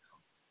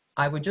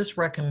 I would just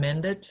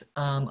recommend it.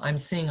 I'm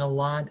seeing a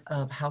lot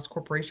of House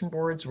Corporation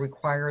boards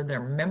require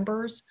their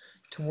members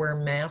to wear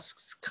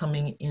masks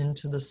coming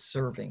into the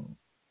serving,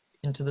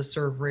 into the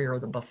servery or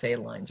the buffet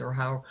lines, or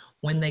how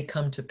when they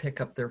come to pick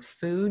up their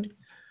food,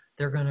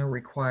 they're going to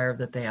require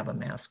that they have a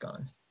mask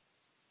on.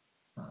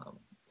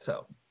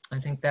 So I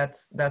think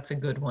that's a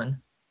good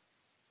one.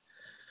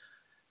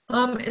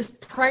 Is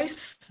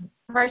price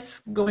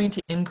going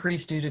to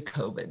increase due to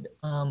COVID?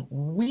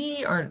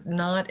 We are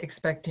not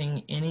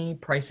expecting any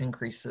price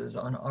increases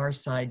on our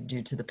side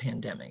due to the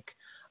pandemic.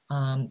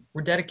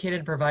 We're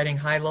dedicated to providing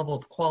high level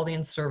of quality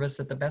and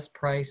service at the best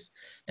price.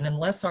 And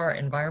unless our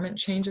environment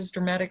changes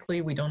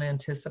dramatically, we don't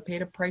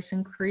anticipate a price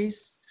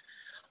increase.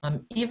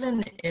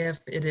 Even if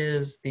it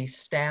is the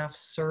staff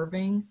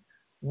serving,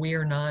 we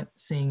are not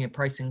seeing a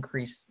price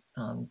increase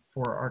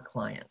for our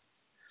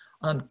clients.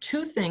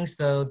 Two things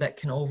though that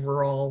can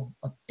overall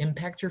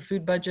impact your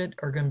food budget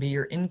are going to be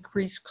your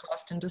increased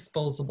cost in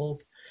disposables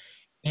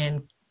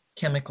and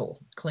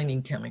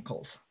cleaning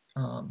chemicals.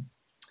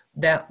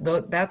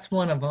 That's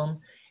one of them.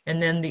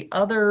 And then the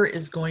other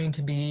is going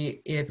to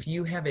be if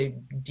you have a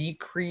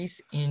decrease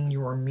in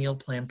your meal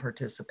plan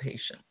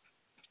participation.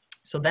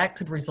 So that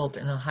could result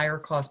in a higher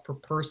cost per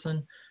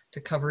person to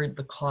cover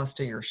the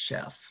cost of your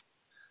chef.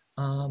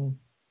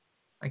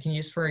 I can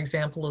use, for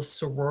example, a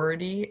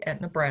sorority at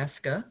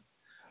Nebraska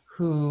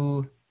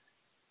who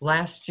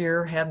last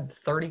year had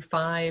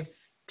 35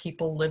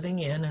 people living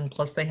in, and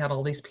plus they had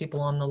all these people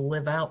on the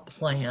live out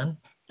plan.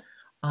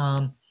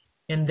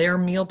 And their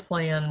meal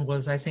plan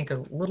was, I think,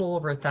 a little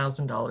over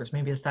 $1,000,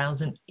 maybe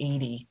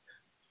 $1,080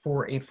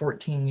 for a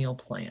 14 meal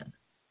plan.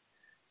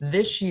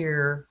 This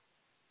year,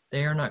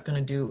 they are not going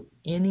to do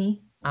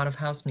any out of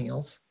house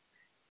meals.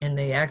 And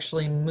they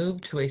actually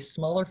moved to a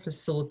smaller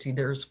facility.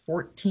 There's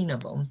 14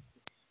 of them.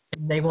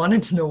 they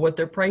wanted to know what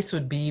their price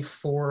would be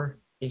for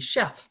a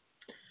chef,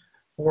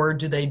 or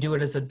do they do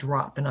it as a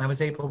drop? And I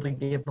was able to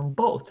give them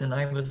both. And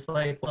I was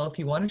like, well, if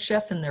you want a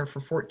chef in there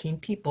for 14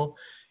 people,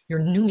 your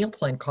new meal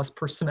plan cost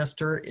per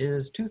semester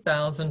is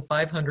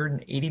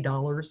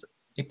 $2,580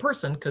 a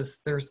person, because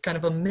there's kind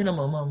of a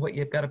minimum on what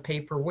you've got to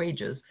pay for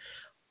wages.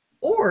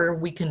 Or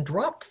we can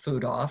drop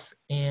food off,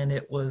 and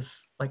it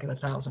was like at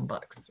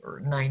 $1,000 or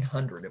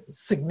 900. It was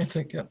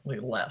significantly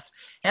less.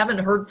 Haven't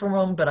heard from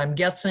them, but I'm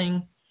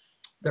guessing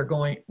they're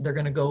going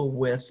to go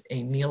with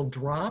a meal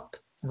drop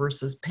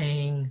versus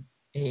paying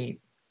a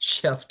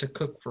chef to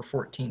cook for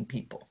 14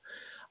 people.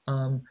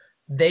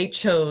 They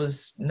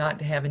chose not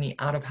to have any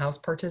out-of-house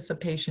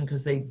participation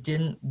because they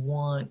didn't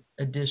want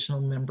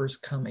additional members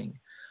coming.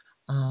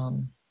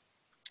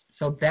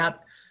 So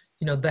that,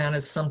 that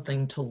is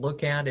something to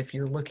look at. If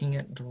you're looking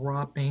at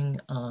dropping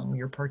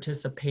your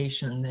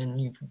participation, then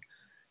you've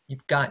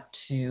got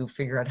to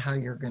figure out how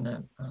you're going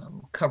to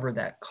cover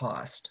that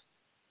cost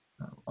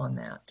on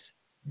that.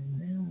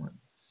 And then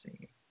let's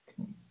see.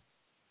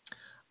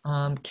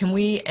 Can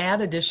we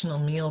add additional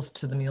meals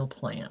to the meal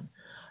plan?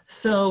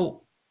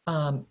 So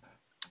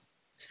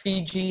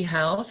Fiji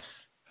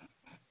House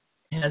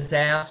has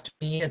asked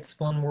me, it's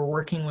one we're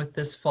working with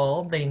this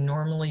fall. They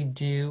normally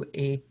do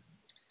a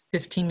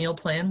 15 meal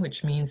plan,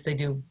 which means they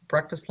do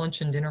breakfast,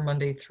 lunch, and dinner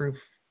Monday through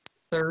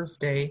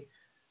Thursday,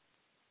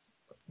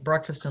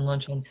 breakfast and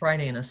lunch on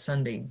Friday, and a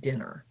Sunday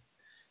dinner.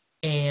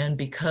 And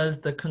because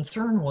the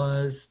concern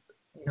was,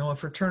 a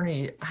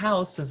fraternity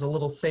house is a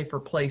little safer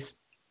place,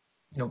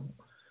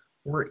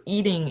 we're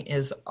eating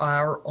as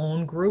our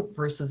own group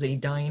versus a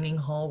dining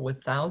hall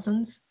with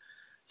thousands.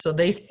 So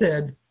they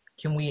said,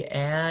 can we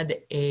add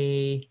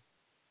a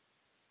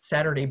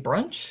Saturday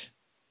brunch?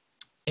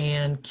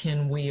 And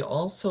can we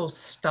also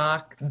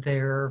stock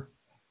their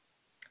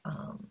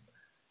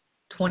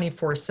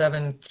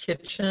 24/7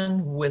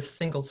 kitchen with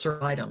single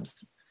serve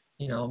items,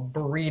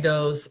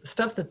 burritos,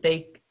 stuff that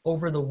they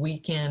over the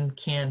weekend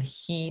can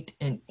heat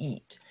and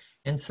eat.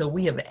 And so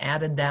we have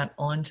added that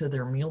onto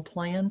their meal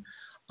plan.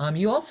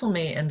 You also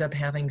may end up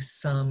having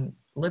some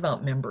live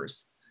out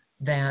members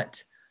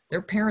that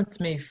their parents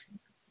may,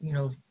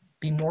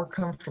 be more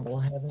comfortable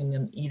having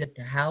them eat at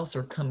the house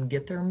or come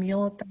get their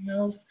meal at the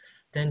house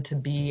than to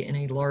be in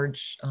a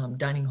large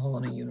dining hall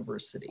in a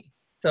university.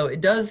 So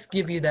it does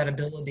give you that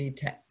ability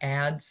to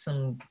add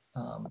some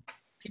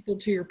people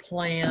to your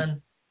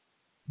plan,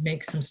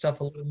 make some stuff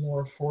a little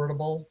more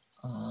affordable.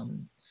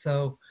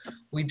 So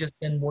we've just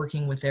been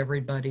working with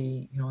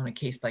everybody, on a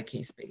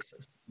case-by-case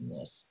basis in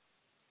this.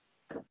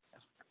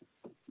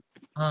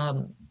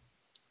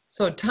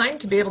 So time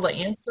to be able to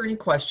answer any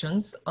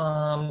questions.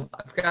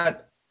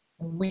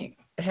 We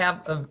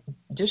have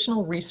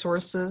additional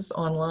resources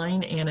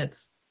online, and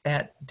it's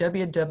at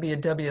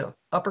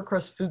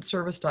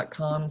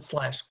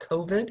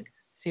www.uppercrustfoodservice.com/COVID,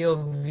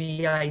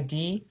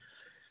 COVID.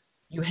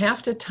 You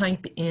have to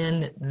type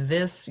in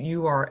this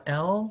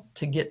URL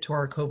to get to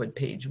our COVID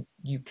page.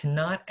 You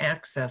cannot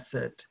access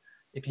it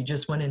if you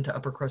just went into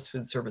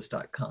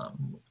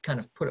uppercrustfoodservice.com, kind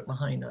of put it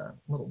behind a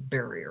little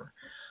barrier.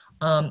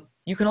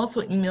 You can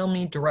also email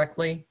me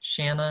directly,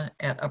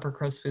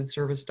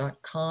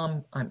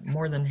 Shanna@uppercrustfoodservice.com. I'm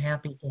more than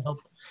happy to help,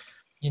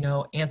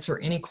 answer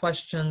any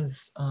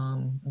questions,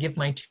 give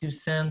my 2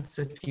 cents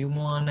if you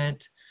want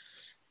it,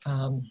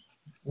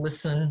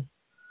 listen,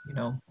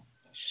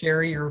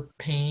 share your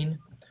pain,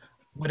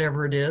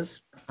 whatever it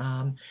is.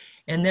 And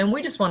then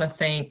we just want to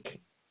thank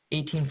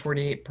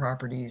 1848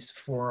 Properties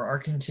for our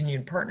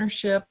continued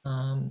partnership.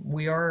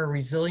 We are a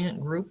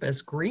resilient group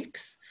as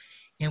Greeks,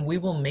 and we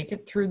will make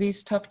it through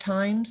these tough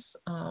times.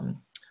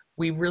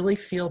 We really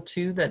feel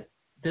too that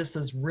this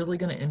is really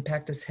going to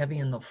impact us heavy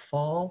in the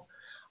fall.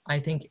 I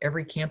think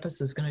every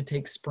campus is going to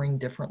take spring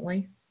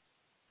differently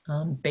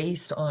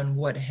based on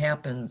what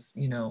happens,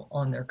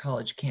 on their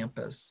college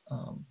campus.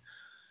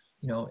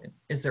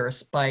 Is there a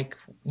spike,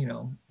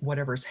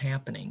 whatever's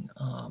happening.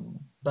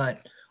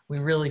 But we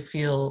really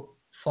feel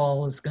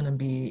fall is going to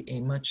be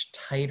a much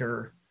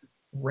tighter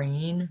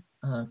rein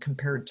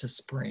compared to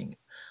spring.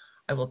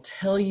 I will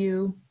tell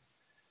you,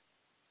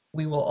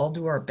 we will all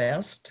do our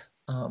best.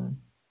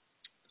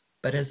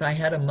 But as I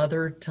had a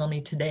mother tell me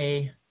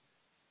today,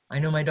 I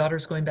know my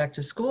daughter's going back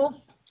to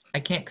school. I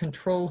can't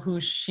control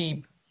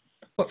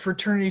what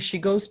fraternity she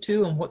goes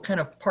to and what kind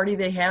of party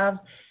they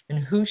have and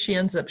who she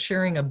ends up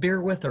sharing a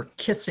beer with or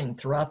kissing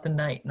throughout the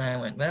night. And I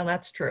went, well,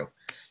 that's true.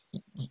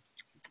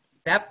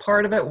 That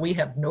part of it, we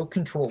have no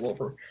control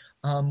over.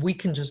 We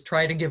can just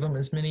try to give them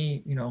as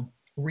many,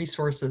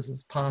 resources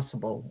as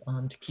possible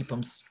to keep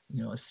them,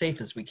 as safe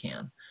as we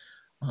can,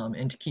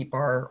 and to keep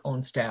our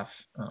own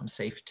staff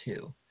safe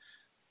too.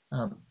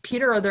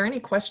 Peter, are there any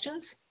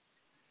questions?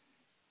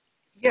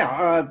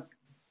 Yeah,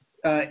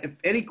 if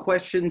any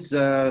questions,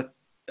 I'm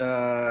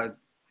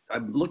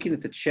looking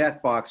at the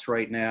chat box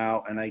right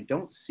now, and I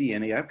don't see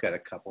any. I've got a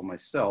couple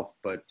myself,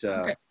 but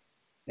okay.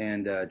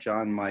 And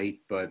John might.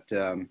 But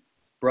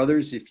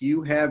brothers, if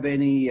you have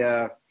any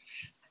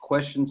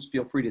questions,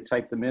 feel free to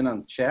type them in on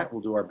the chat.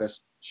 We'll do our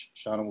best.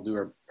 Shauna will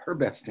do her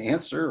best to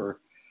answer,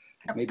 or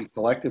maybe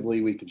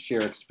collectively we could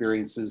share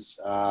experiences.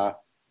 I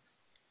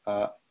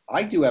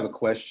do have a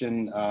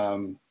question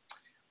on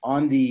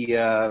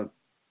the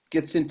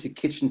gets into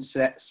kitchen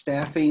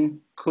staffing,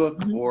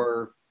 cook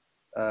or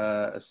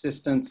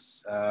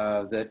assistants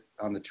that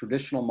on the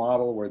traditional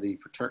model where the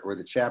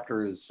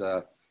chapter is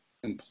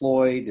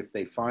employed, if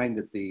they find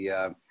that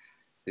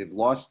they've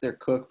lost their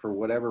cook for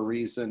whatever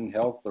reason,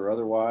 health or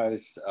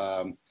otherwise,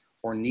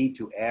 or need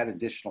to add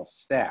additional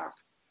staff.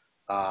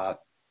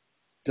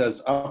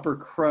 Does upper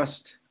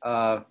crust,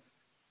 could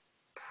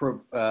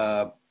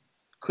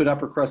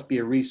upper crust be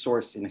a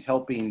resource in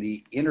helping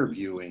the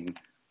interviewing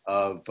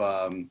of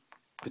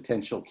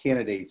potential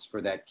candidates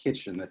for that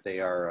kitchen that they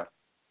are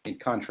in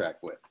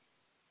contract with?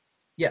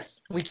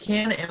 Yes, we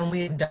can, and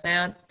we've done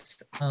that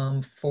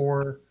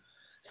for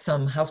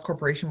some house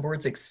corporation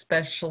boards,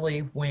 especially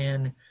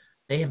when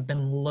they have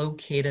been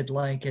located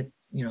like at,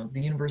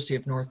 the University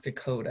of North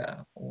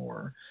Dakota,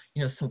 or,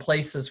 some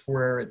places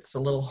where it's a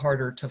little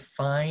harder to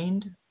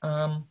find,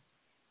 find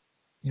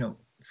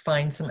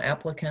some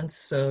applicants.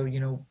 So,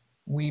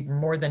 we're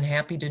more than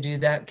happy to do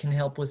that, can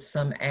help with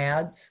some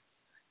ads.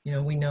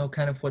 We know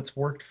kind of what's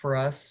worked for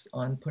us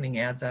on putting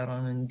ads out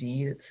on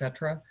Indeed,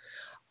 etc.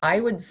 I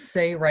would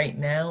say right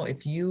now,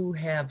 if you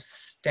have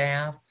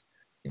staff,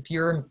 if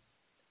you're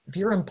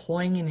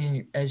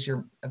employing as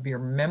your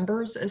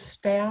members as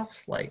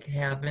staff, like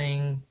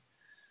having,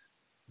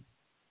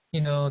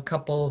 a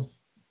couple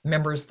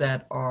members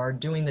that are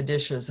doing the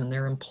dishes and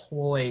they're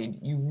employed,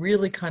 you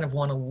really kind of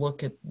want to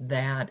look at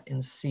that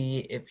and see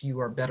if you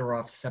are better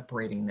off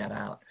separating that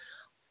out.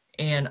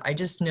 And I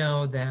just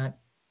know that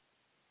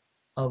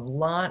a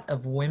lot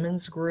of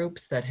women's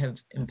groups that have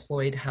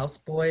employed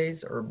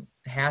houseboys or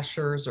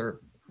hashers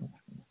or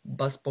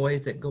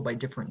busboys that go by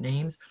different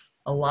names,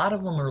 a lot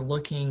of them are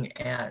looking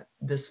at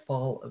this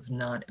fall of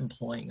not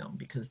employing them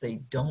because they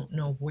don't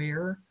know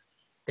where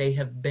they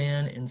have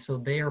been, and so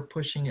they are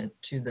pushing it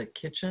to the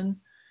kitchen.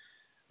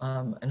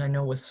 And I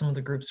know with some of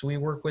the groups we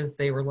work with,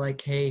 they were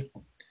like, hey,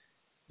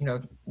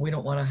 we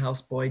don't want a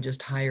houseboy, just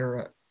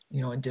hire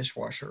a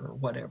dishwasher or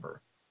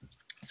whatever.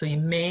 So you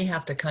may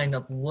have to kind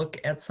of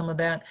look at some of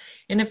that.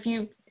 And if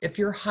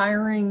you're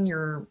hiring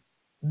your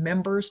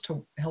members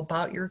to help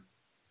out your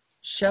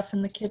chef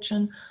in the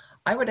kitchen,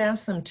 I would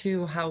ask them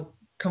too how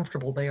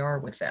comfortable they are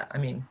with that. I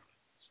mean,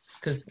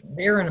 because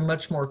they're in a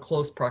much more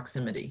close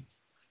proximity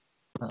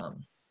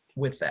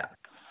with that.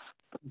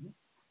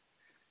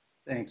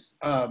 Thanks.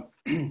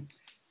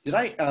 Did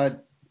I,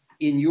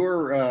 in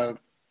your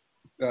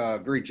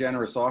very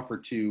generous offer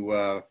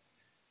to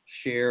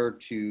share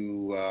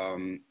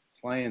to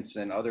clients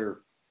and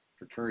other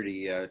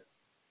fraternity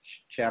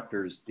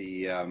chapters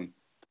the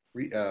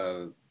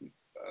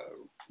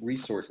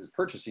resources,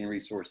 purchasing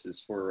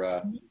resources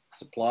for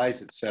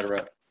supplies,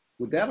 etc.,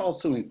 would that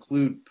also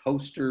include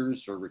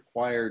posters or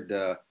required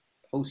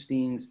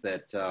postings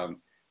that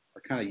are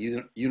kind of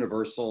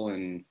universal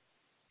and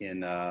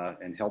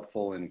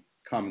helpful and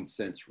common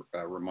sense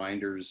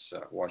reminders,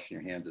 washing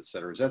your hands,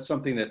 etc.? Is that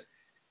something that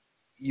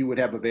you would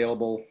have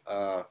available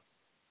for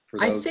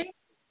those? I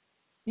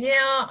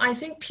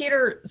think,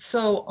 Peter,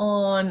 so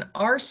on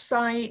our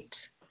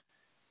site,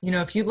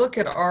 if you look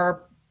at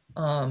our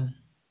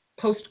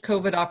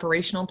post-COVID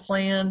operational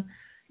plan,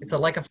 it's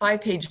like a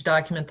 5-page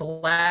document. The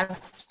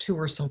last 2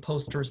 are some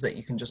posters that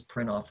you can just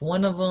print off.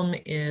 One of them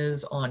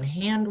is on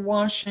hand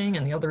washing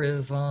and the other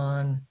is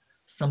on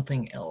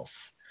something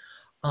else.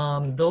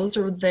 Those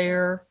are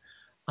there.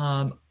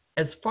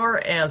 As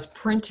far as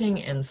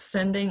printing and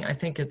sending, I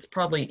think it's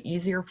probably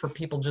easier for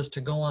people just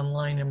to go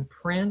online and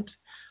print.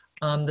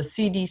 The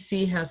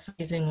CDC has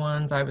amazing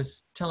ones. I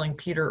was telling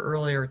Peter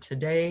earlier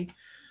today,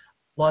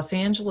 Los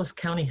Angeles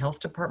County Health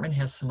Department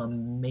has some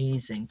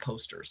amazing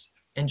posters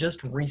and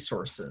just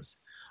resources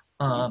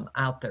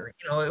out there.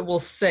 It will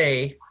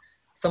say,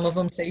 some of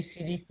them say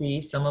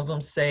CDC, some of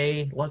them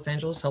say Los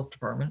Angeles Health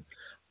Department,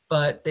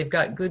 but they've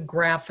got good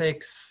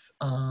graphics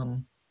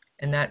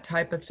and that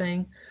type of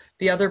thing.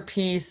 The other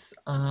piece,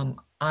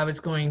 I was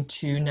going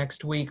to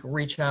next week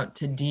reach out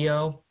to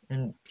DO,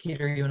 and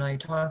Peter, you and I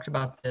talked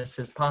about this,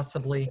 is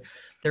possibly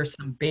there's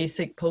some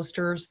basic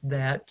posters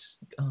that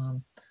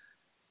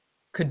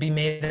could be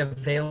made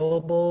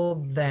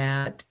available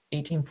that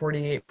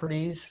 1848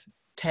 Properties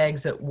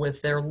tags it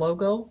with their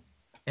logo,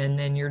 and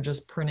then you're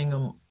just printing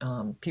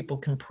them. People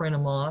can print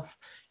them off,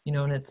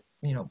 and it's,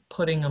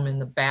 putting them in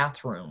the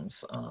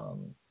bathrooms,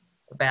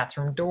 the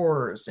bathroom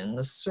doors, in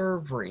the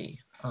servery.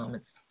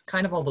 It's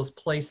kind of all those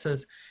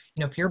places,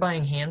 if you're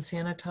buying hand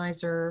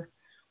sanitizer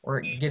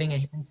or getting a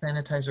hand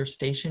sanitizer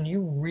station,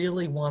 you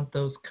really want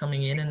those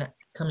coming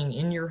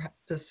in your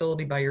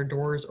facility by your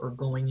doors or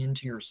going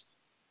into your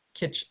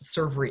kitchen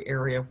servery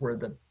area where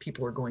the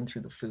people are going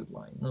through the food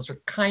line. Those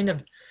are kind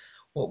of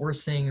what we're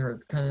seeing are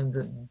kind of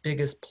the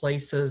biggest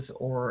places,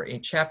 or a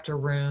chapter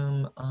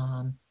room.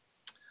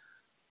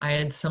 I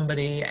had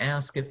somebody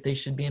ask if they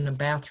should be in the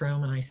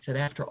bathroom, and I said,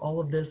 after all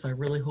of this, I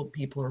really hope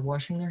people are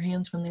washing their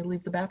hands when they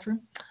leave the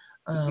bathroom.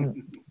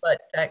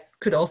 But that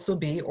could also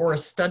be, or a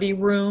study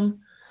room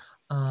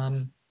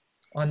on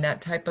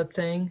that type of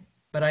thing.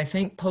 But I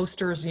think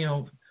posters,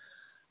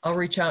 I'll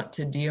reach out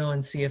to Dio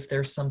and see if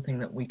there's something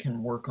that we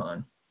can work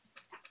on.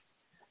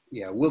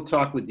 Yeah, we'll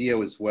talk with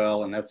Dio as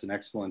well, and that's an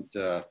excellent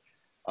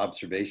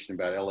observation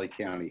about LA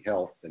County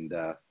Health. And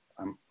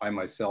I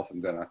myself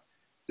am going to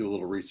do a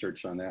little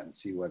research on that and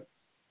see what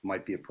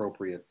might be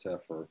appropriate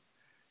for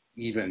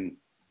even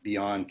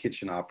beyond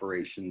kitchen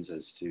operations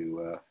as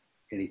to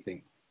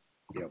anything,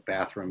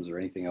 bathrooms or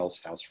anything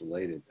else house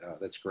related.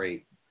 That's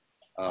great.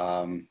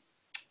 Are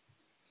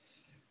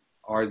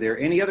there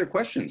any other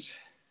questions?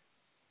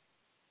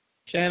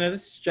 Shanna,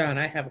 this is John.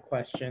 I have a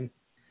question.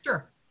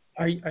 Sure.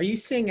 Are you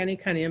seeing any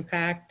kind of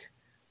impact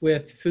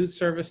with food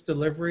service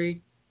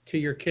delivery to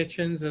your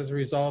kitchens as a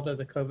result of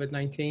the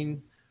COVID-19? I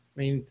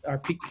mean,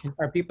 are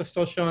people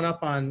still showing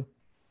up on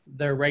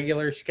their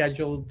regular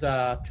scheduled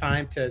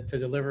time to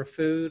deliver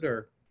food,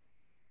 or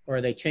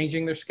are they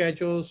changing their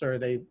schedules, or are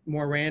they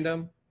more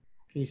random?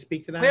 Can you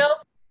speak to that?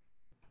 Well,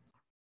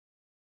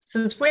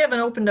 since we haven't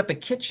opened up a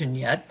kitchen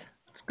yet,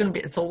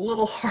 it's a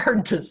little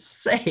hard to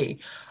say.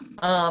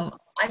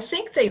 I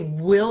think they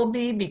will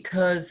be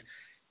because,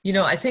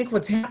 I think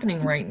what's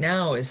happening right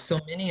now is so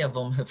many of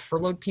them have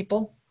furloughed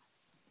people.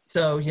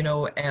 So,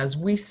 as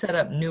we set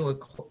up new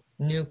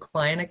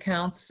client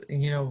accounts,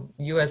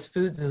 US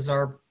Foods is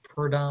our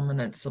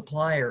predominant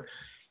supplier.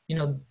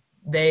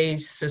 They,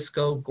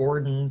 Cisco,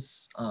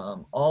 Gordon's,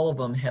 all of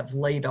them have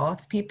laid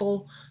off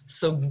people.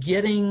 So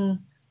getting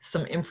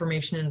some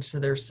information into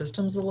their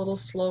systems a little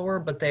slower,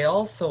 but they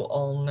also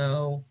all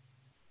know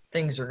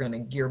things are going to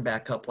gear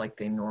back up like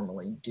they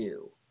normally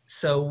do.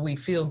 So we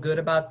feel good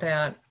about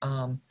that.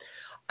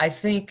 I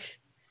think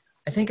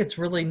it's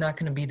really not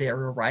going to be they're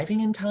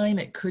arriving in time.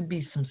 It could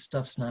be some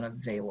stuff's not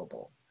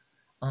available.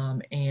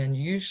 And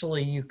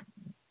usually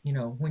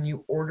when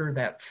you order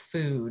that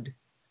food,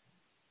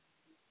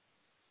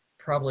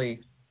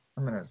 probably,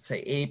 I'm going to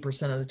say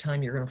 80% of the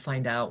time you're going to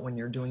find out when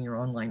you're doing your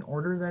online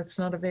order that's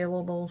not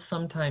available.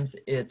 Sometimes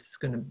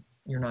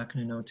you're not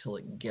going to know till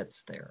it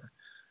gets there.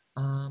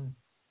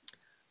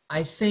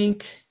 I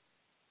think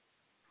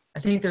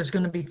there's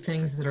going to be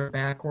things that are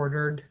back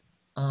ordered.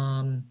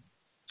 When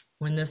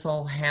this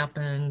all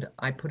happened,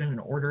 I put in an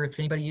order. If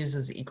anybody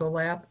uses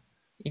Ecolab,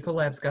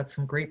 Ecolab's got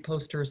some great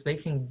posters. They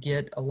can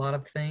get a lot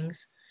of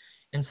things.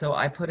 And so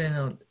I put in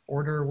an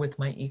order with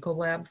my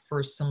Ecolab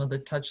for some of the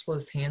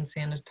touchless hand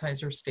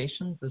sanitizer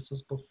stations. This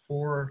was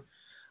before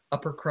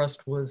Upper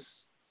Crust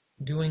was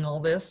doing all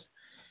this.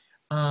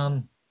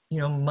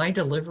 My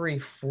delivery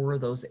for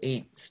those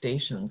 8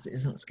 stations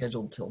isn't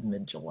scheduled till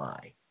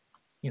mid-July.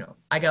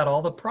 I got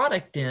all the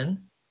product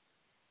in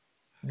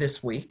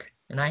this week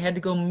and I had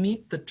to go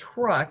meet the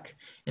truck,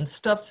 and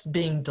stuff's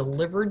being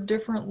delivered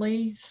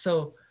differently.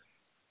 So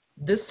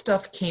this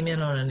stuff came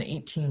in on an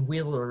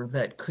 18-wheeler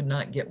that could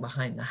not get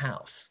behind the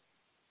house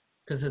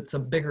because it's a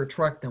bigger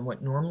truck than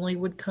what normally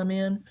would come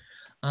in.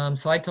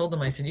 So I told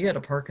them, I said, you got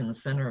to park in the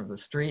center of the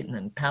street and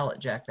then pallet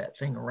jack that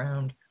thing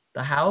around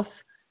the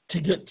house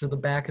to get to the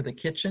back of the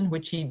kitchen,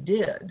 which he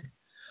did.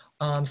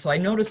 So I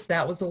noticed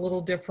that was a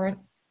little different.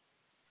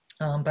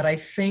 But I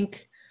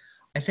think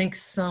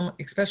some,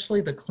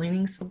 especially the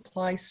cleaning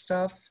supply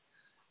stuff,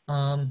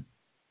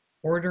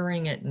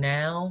 ordering it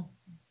now,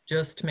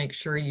 just to make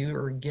sure you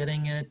are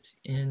getting it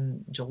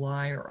in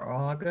July or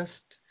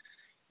August,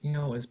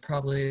 is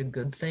probably a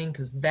good thing,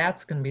 because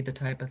that's going to be the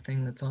type of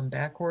thing that's on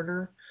back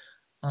order.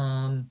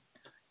 And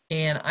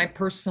I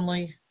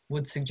personally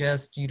would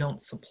suggest you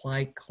don't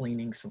supply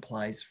cleaning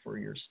supplies for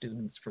your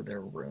students for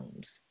their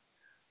rooms.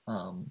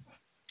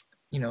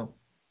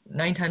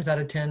 9 times out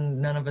of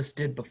 10, none of us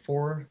did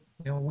before.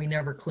 We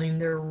never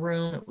cleaned their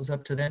room. It was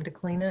up to them to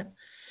clean it.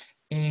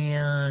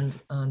 And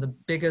the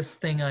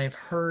biggest thing I've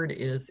heard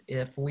is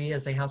if we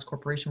as a house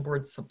corporation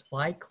board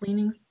supply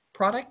cleaning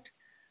product,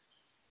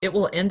 it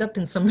will end up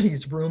in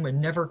somebody's room and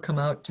never come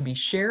out to be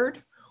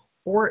shared,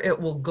 or it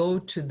will go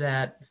to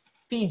that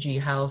Fiji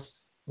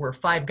house where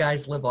 5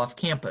 guys live off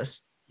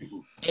campus,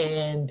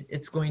 and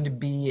it's going to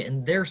be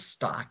in their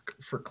stock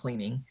for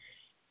cleaning,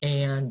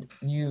 and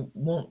you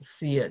won't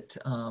see it,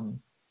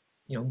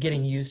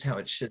 getting used how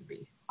it should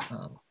be.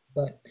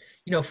 But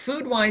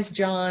food wise,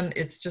 John,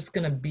 it's just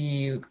going to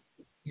be,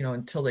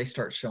 until they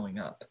start showing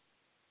up,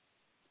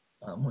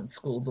 when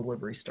school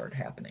deliveries start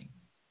happening.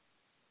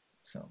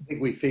 So I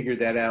think we figured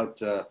that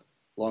out a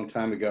long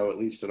time ago, at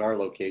least at our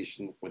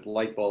location, with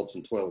light bulbs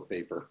and toilet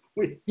paper.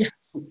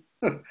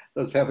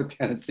 Those have a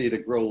tendency to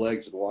grow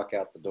legs and walk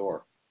out the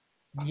door.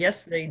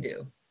 Yes, they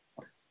do.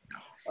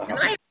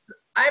 And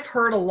I've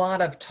heard a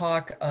lot of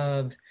talk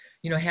of,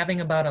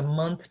 having about a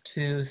month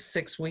to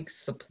 6 weeks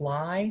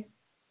supply,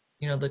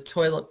 the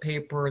toilet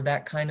paper,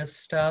 that kind of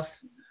stuff.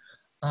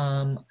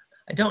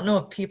 I don't know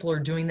if people are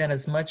doing that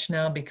as much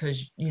now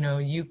because,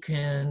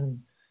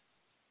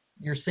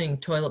 you're seeing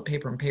toilet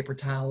paper and paper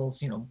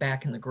towels,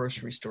 back in the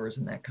grocery stores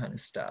and that kind of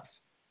stuff.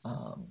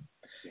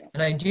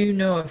 And I do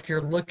know if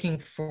you're looking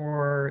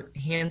for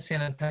hand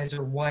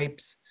sanitizer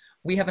wipes,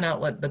 we have an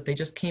outlet, but they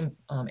just came,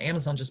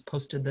 Amazon just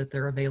posted that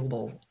they're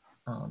available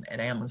at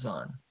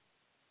Amazon.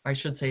 I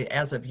should say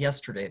as of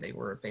yesterday, they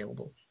were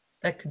available.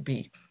 That could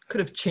be could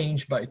have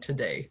changed by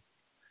today.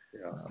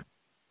 Yeah,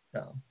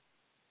 So,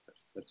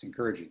 that's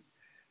encouraging.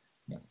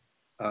 yeah.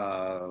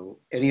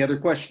 Any other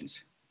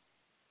questions?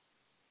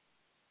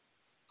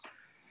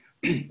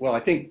 Well, I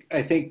think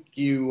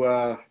you,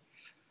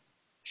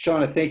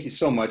 Shauna, thank you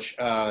so much.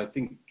 I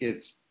think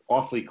it's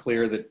awfully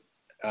clear that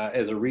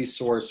as a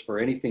resource for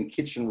anything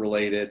kitchen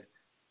related,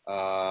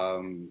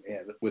 and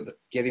with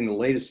getting the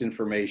latest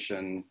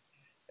information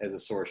as a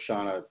source,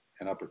 Shauna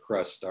and Upper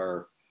Crust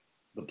are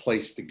the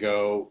place to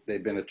go.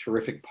 They've been a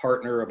terrific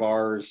partner of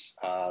ours.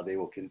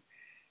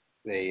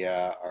 They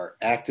are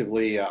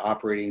actively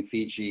operating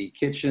Fiji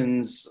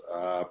kitchens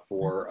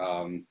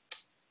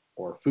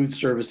or food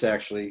service,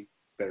 actually,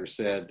 better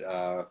said,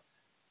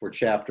 for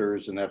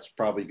chapters, and that's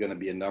probably going to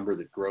be a number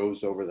that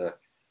grows over the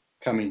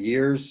coming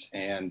years.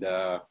 And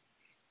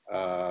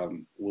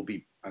we'll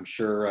be, I'm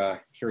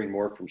sure, hearing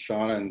more from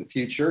Shauna in the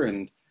future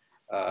and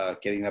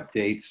getting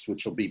updates,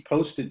 which will be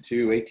posted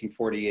to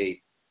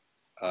 1848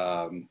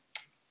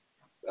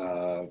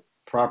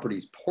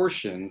 properties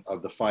portion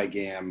of the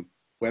FIGAM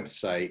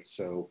website.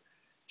 So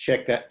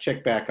check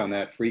back on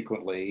that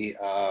frequently.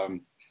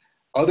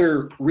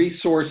 Other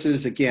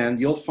resources, again,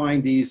 you'll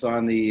find these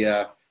on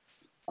the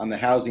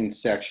housing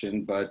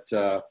section, but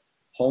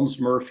Holmes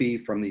Murphy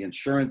from the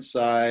insurance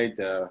side,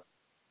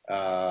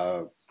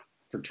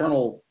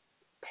 fraternal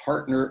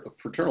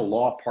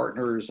law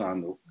partners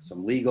on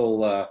some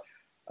legal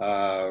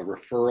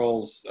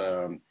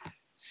referrals,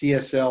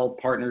 CSL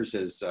partners,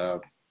 as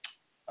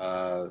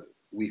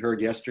we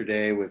heard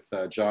yesterday with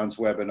John's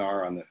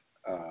webinar on the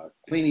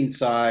cleaning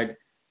side,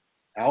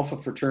 Alpha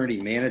Fraternity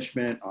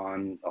Management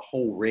on a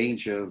whole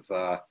range of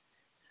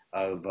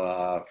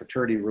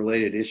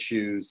fraternity-related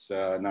issues,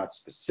 not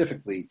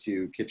specifically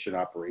to kitchen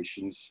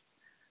operations,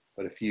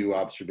 but a few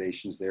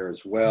observations there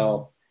as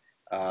well.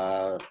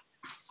 So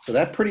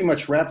that pretty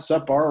much wraps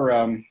up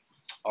our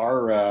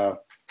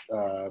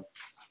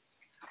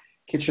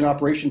kitchen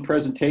operation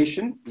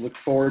presentation. Look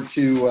forward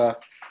to,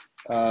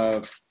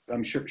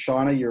 I'm sure,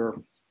 Shauna,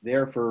 you're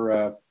there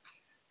for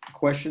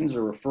questions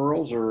or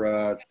referrals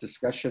or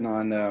discussion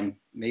on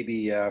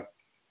maybe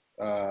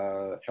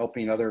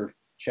helping other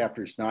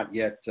chapters not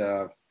yet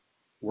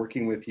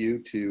working with you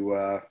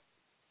to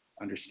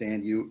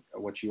understand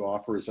what you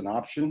offer as an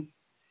option.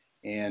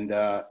 And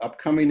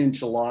upcoming in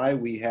July,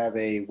 we have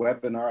a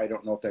webinar. I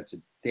don't know if that's a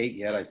date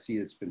yet. I see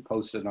it's been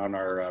posted on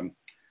our on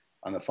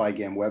the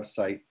FIGAM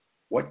website.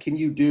 What can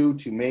you do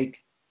to make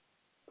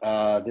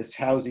this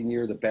housing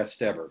year the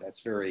best ever?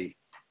 That's very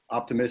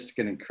optimistic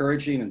and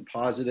encouraging and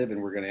positive,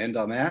 and we're going to end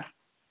on that.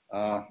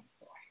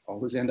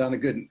 Always end on a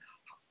good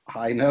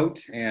high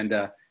note.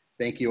 And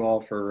thank you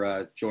all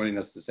for joining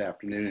us this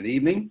afternoon and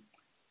evening.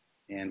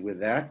 And with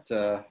that,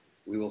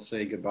 we will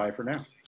say goodbye for now.